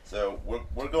 So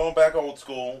we're going back old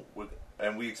school,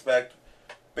 and we expect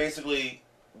basically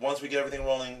once we get everything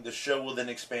rolling, the show will then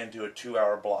expand to a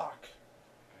 2-hour block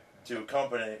to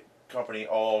accompany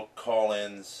all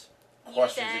call-ins,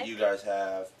 questions that you guys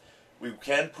have. We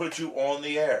can put you on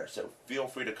the air, so feel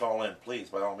free to call in, please,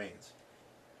 by all means.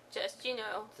 Just,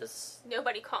 This,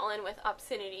 nobody call in with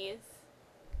obscenities.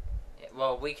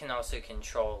 well, we can also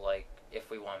control, like, if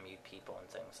we want to mute people and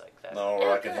things like that. No, or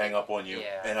Oh, I can good. hang up on you,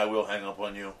 Yeah. and I will hang up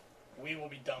on you. We will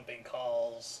be dumping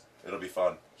calls. It'll be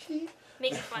fun.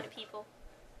 Making fun of people.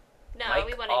 No, Mic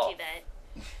we wouldn't off. do that.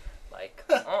 Like,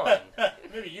 on.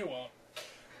 Maybe you won't.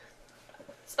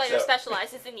 Spider So-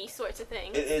 specializes in these sorts of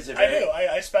things. It is a I very, do.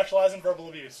 I specialize in verbal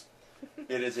abuse.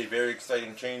 It is a very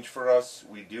exciting change for us.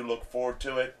 We do look forward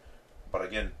to it. But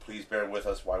again, please bear with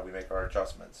us while we make our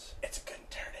adjustments. It's a good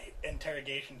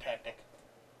interrogation tactic.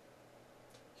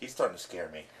 He's starting to scare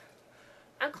me.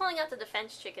 I'm calling out the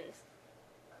defense chickens.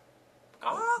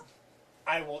 Ah!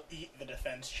 I will eat the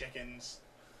defense chickens.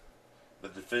 The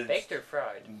defense, Baked or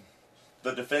fried?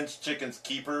 the defense chickens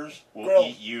keepers will Grilled.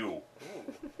 eat you.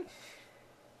 Ooh.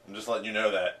 I'm just letting you know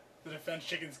that. The defense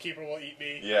chickens keeper will eat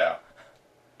me. Yeah.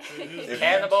 If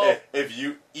Cannibal. If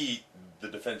you eat the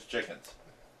defense chickens.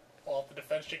 Well, if the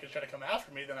defense chickens try to come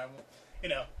after me, then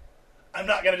I'm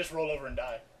not gonna just roll over and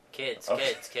die. Kids,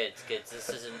 Okay. kids. This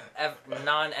is a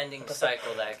non-ending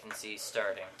cycle that I can see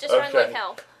starting. Just run Okay. like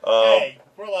hell. Hey,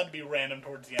 we're allowed to be random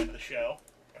towards the end of the show.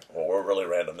 Well, we're really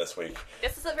random this week.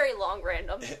 This is a very long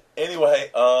random. Anyway,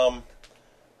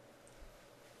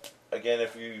 again,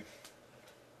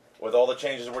 with all the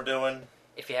changes we're doing,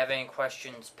 If you have any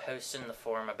questions, post in the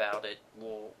forum about it.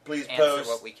 We'll Please answer post.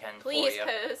 what we can Please for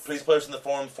you. post. please post in the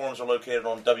forum. Forums are located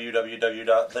on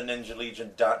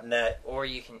www.theninjalegion.net. Or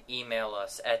you can email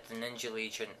us at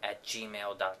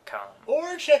theninjalegion@gmail.com.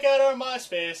 Or check out our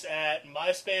MySpace at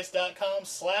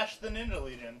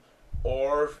myspace.com/theninjalegion.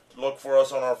 Or look for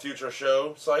us on our future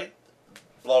show site,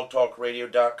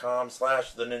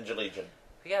 blogtalkradio.com/theninjalegion.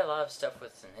 We got a lot of stuff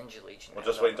with the Ninja Legion. We'll now,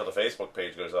 just wait don't until the Facebook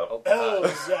page goes up. we? Oh, Oh,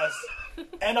 God. yes.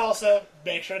 And also,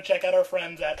 make sure to check out our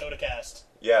friends at Otacast.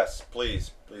 Yes,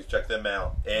 please check them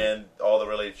out and all the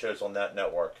related shows on that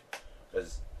network.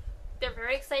 They're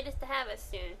very excited to have us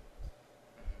soon.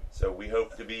 So we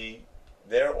hope to be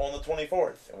there on the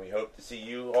 24th, and we hope to see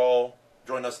you all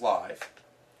join us live.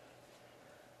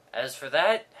 As for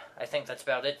that, I think that's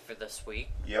about it for this week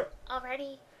Yep.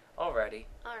 Already? already.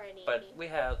 Already. But we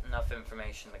have enough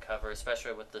information to cover,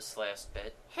 especially with this last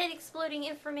bit. Head exploding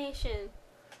information.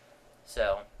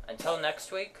 So, until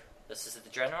next week, this is the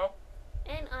General,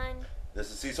 And on.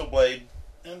 This is Cecil Blade.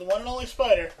 And the one and only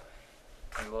Spider.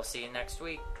 and we'll see you next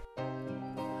week.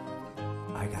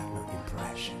 I got no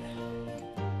impression.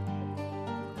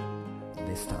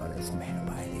 This thought is made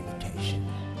by limitation.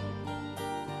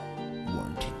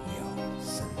 Wanting your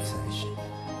sensation.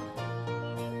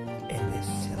 In this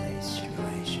silly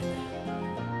situation,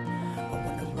 I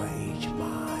wanna rage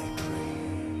my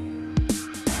dream.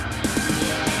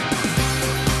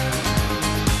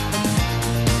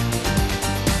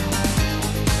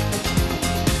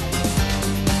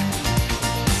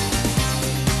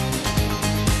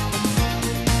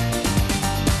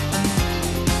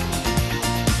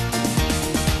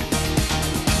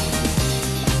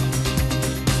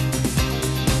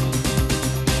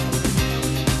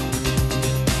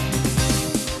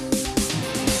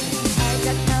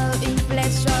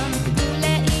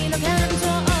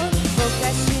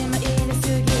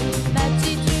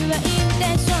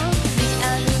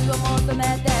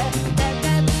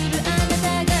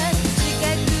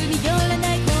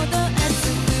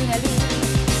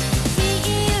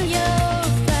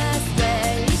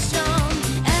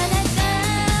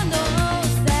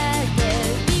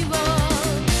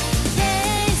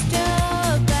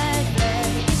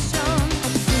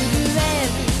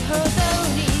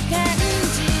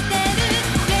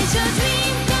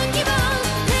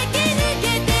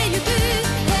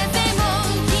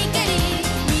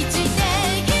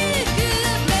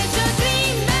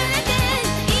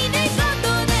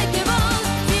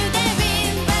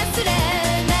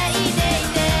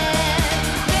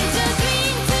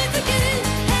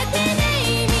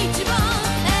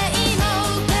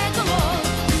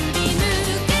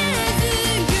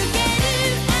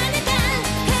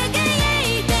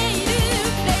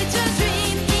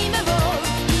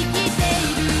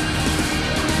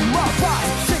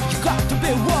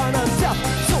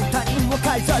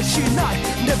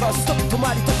 止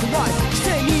まりたくない規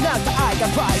制になった愛が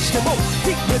倍しても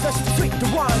ビッグ目指すスイート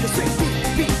ワンでスイート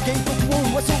ビッグ警告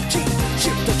音はそっちシ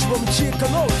フトちは道へか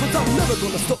ろう Cause I'm never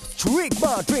gonna stop trick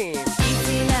my dream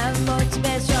一なモチベ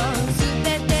ーション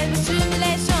全てのシミュ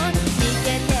レーション逃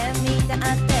げてみたっ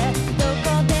てど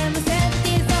こでもセーフ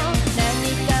ティーゾーン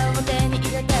何かを手に入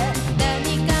れて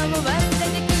何かを忘れ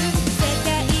てく世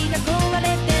界が壊れ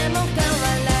ても変わ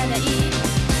らないピ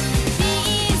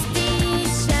ースティー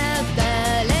シャ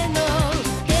誰の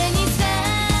手にさ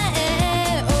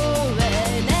え負え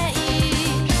ない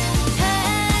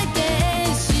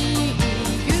激しい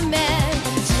夢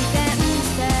時間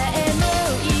さえも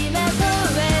今超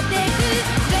えてく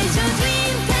レイションドリ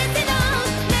ーム風の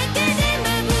中で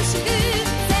眩しく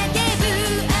叫ぶ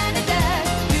あなた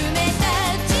夢た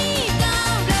ちの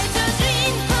レイションドリ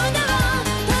ーム炎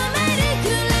止まるく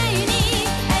らいに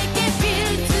I can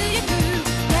feel 強く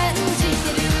感じ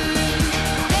てる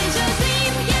レイションドリ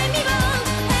ーム闇を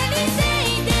張り裂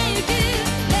いてゆく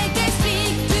Like I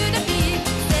speak to the beat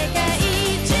世界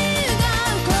中の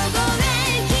凍え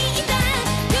引いた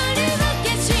夜を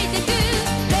消してく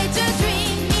Let your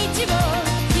dream 道を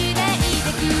開い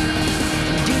てく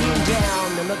Getting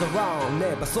down another round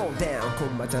never slow down コ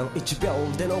ンマ0 1秒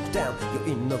でノックダウン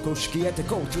余韻の公式へて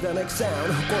Go to the next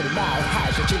sound 誇り舞う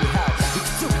敗者地に這ういく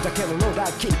つだけの野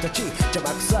良君たち邪魔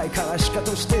くさいからしか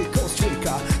としていこうストリー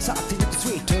カー去ってゆくス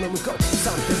トリートの向こう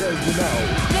Something that you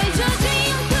know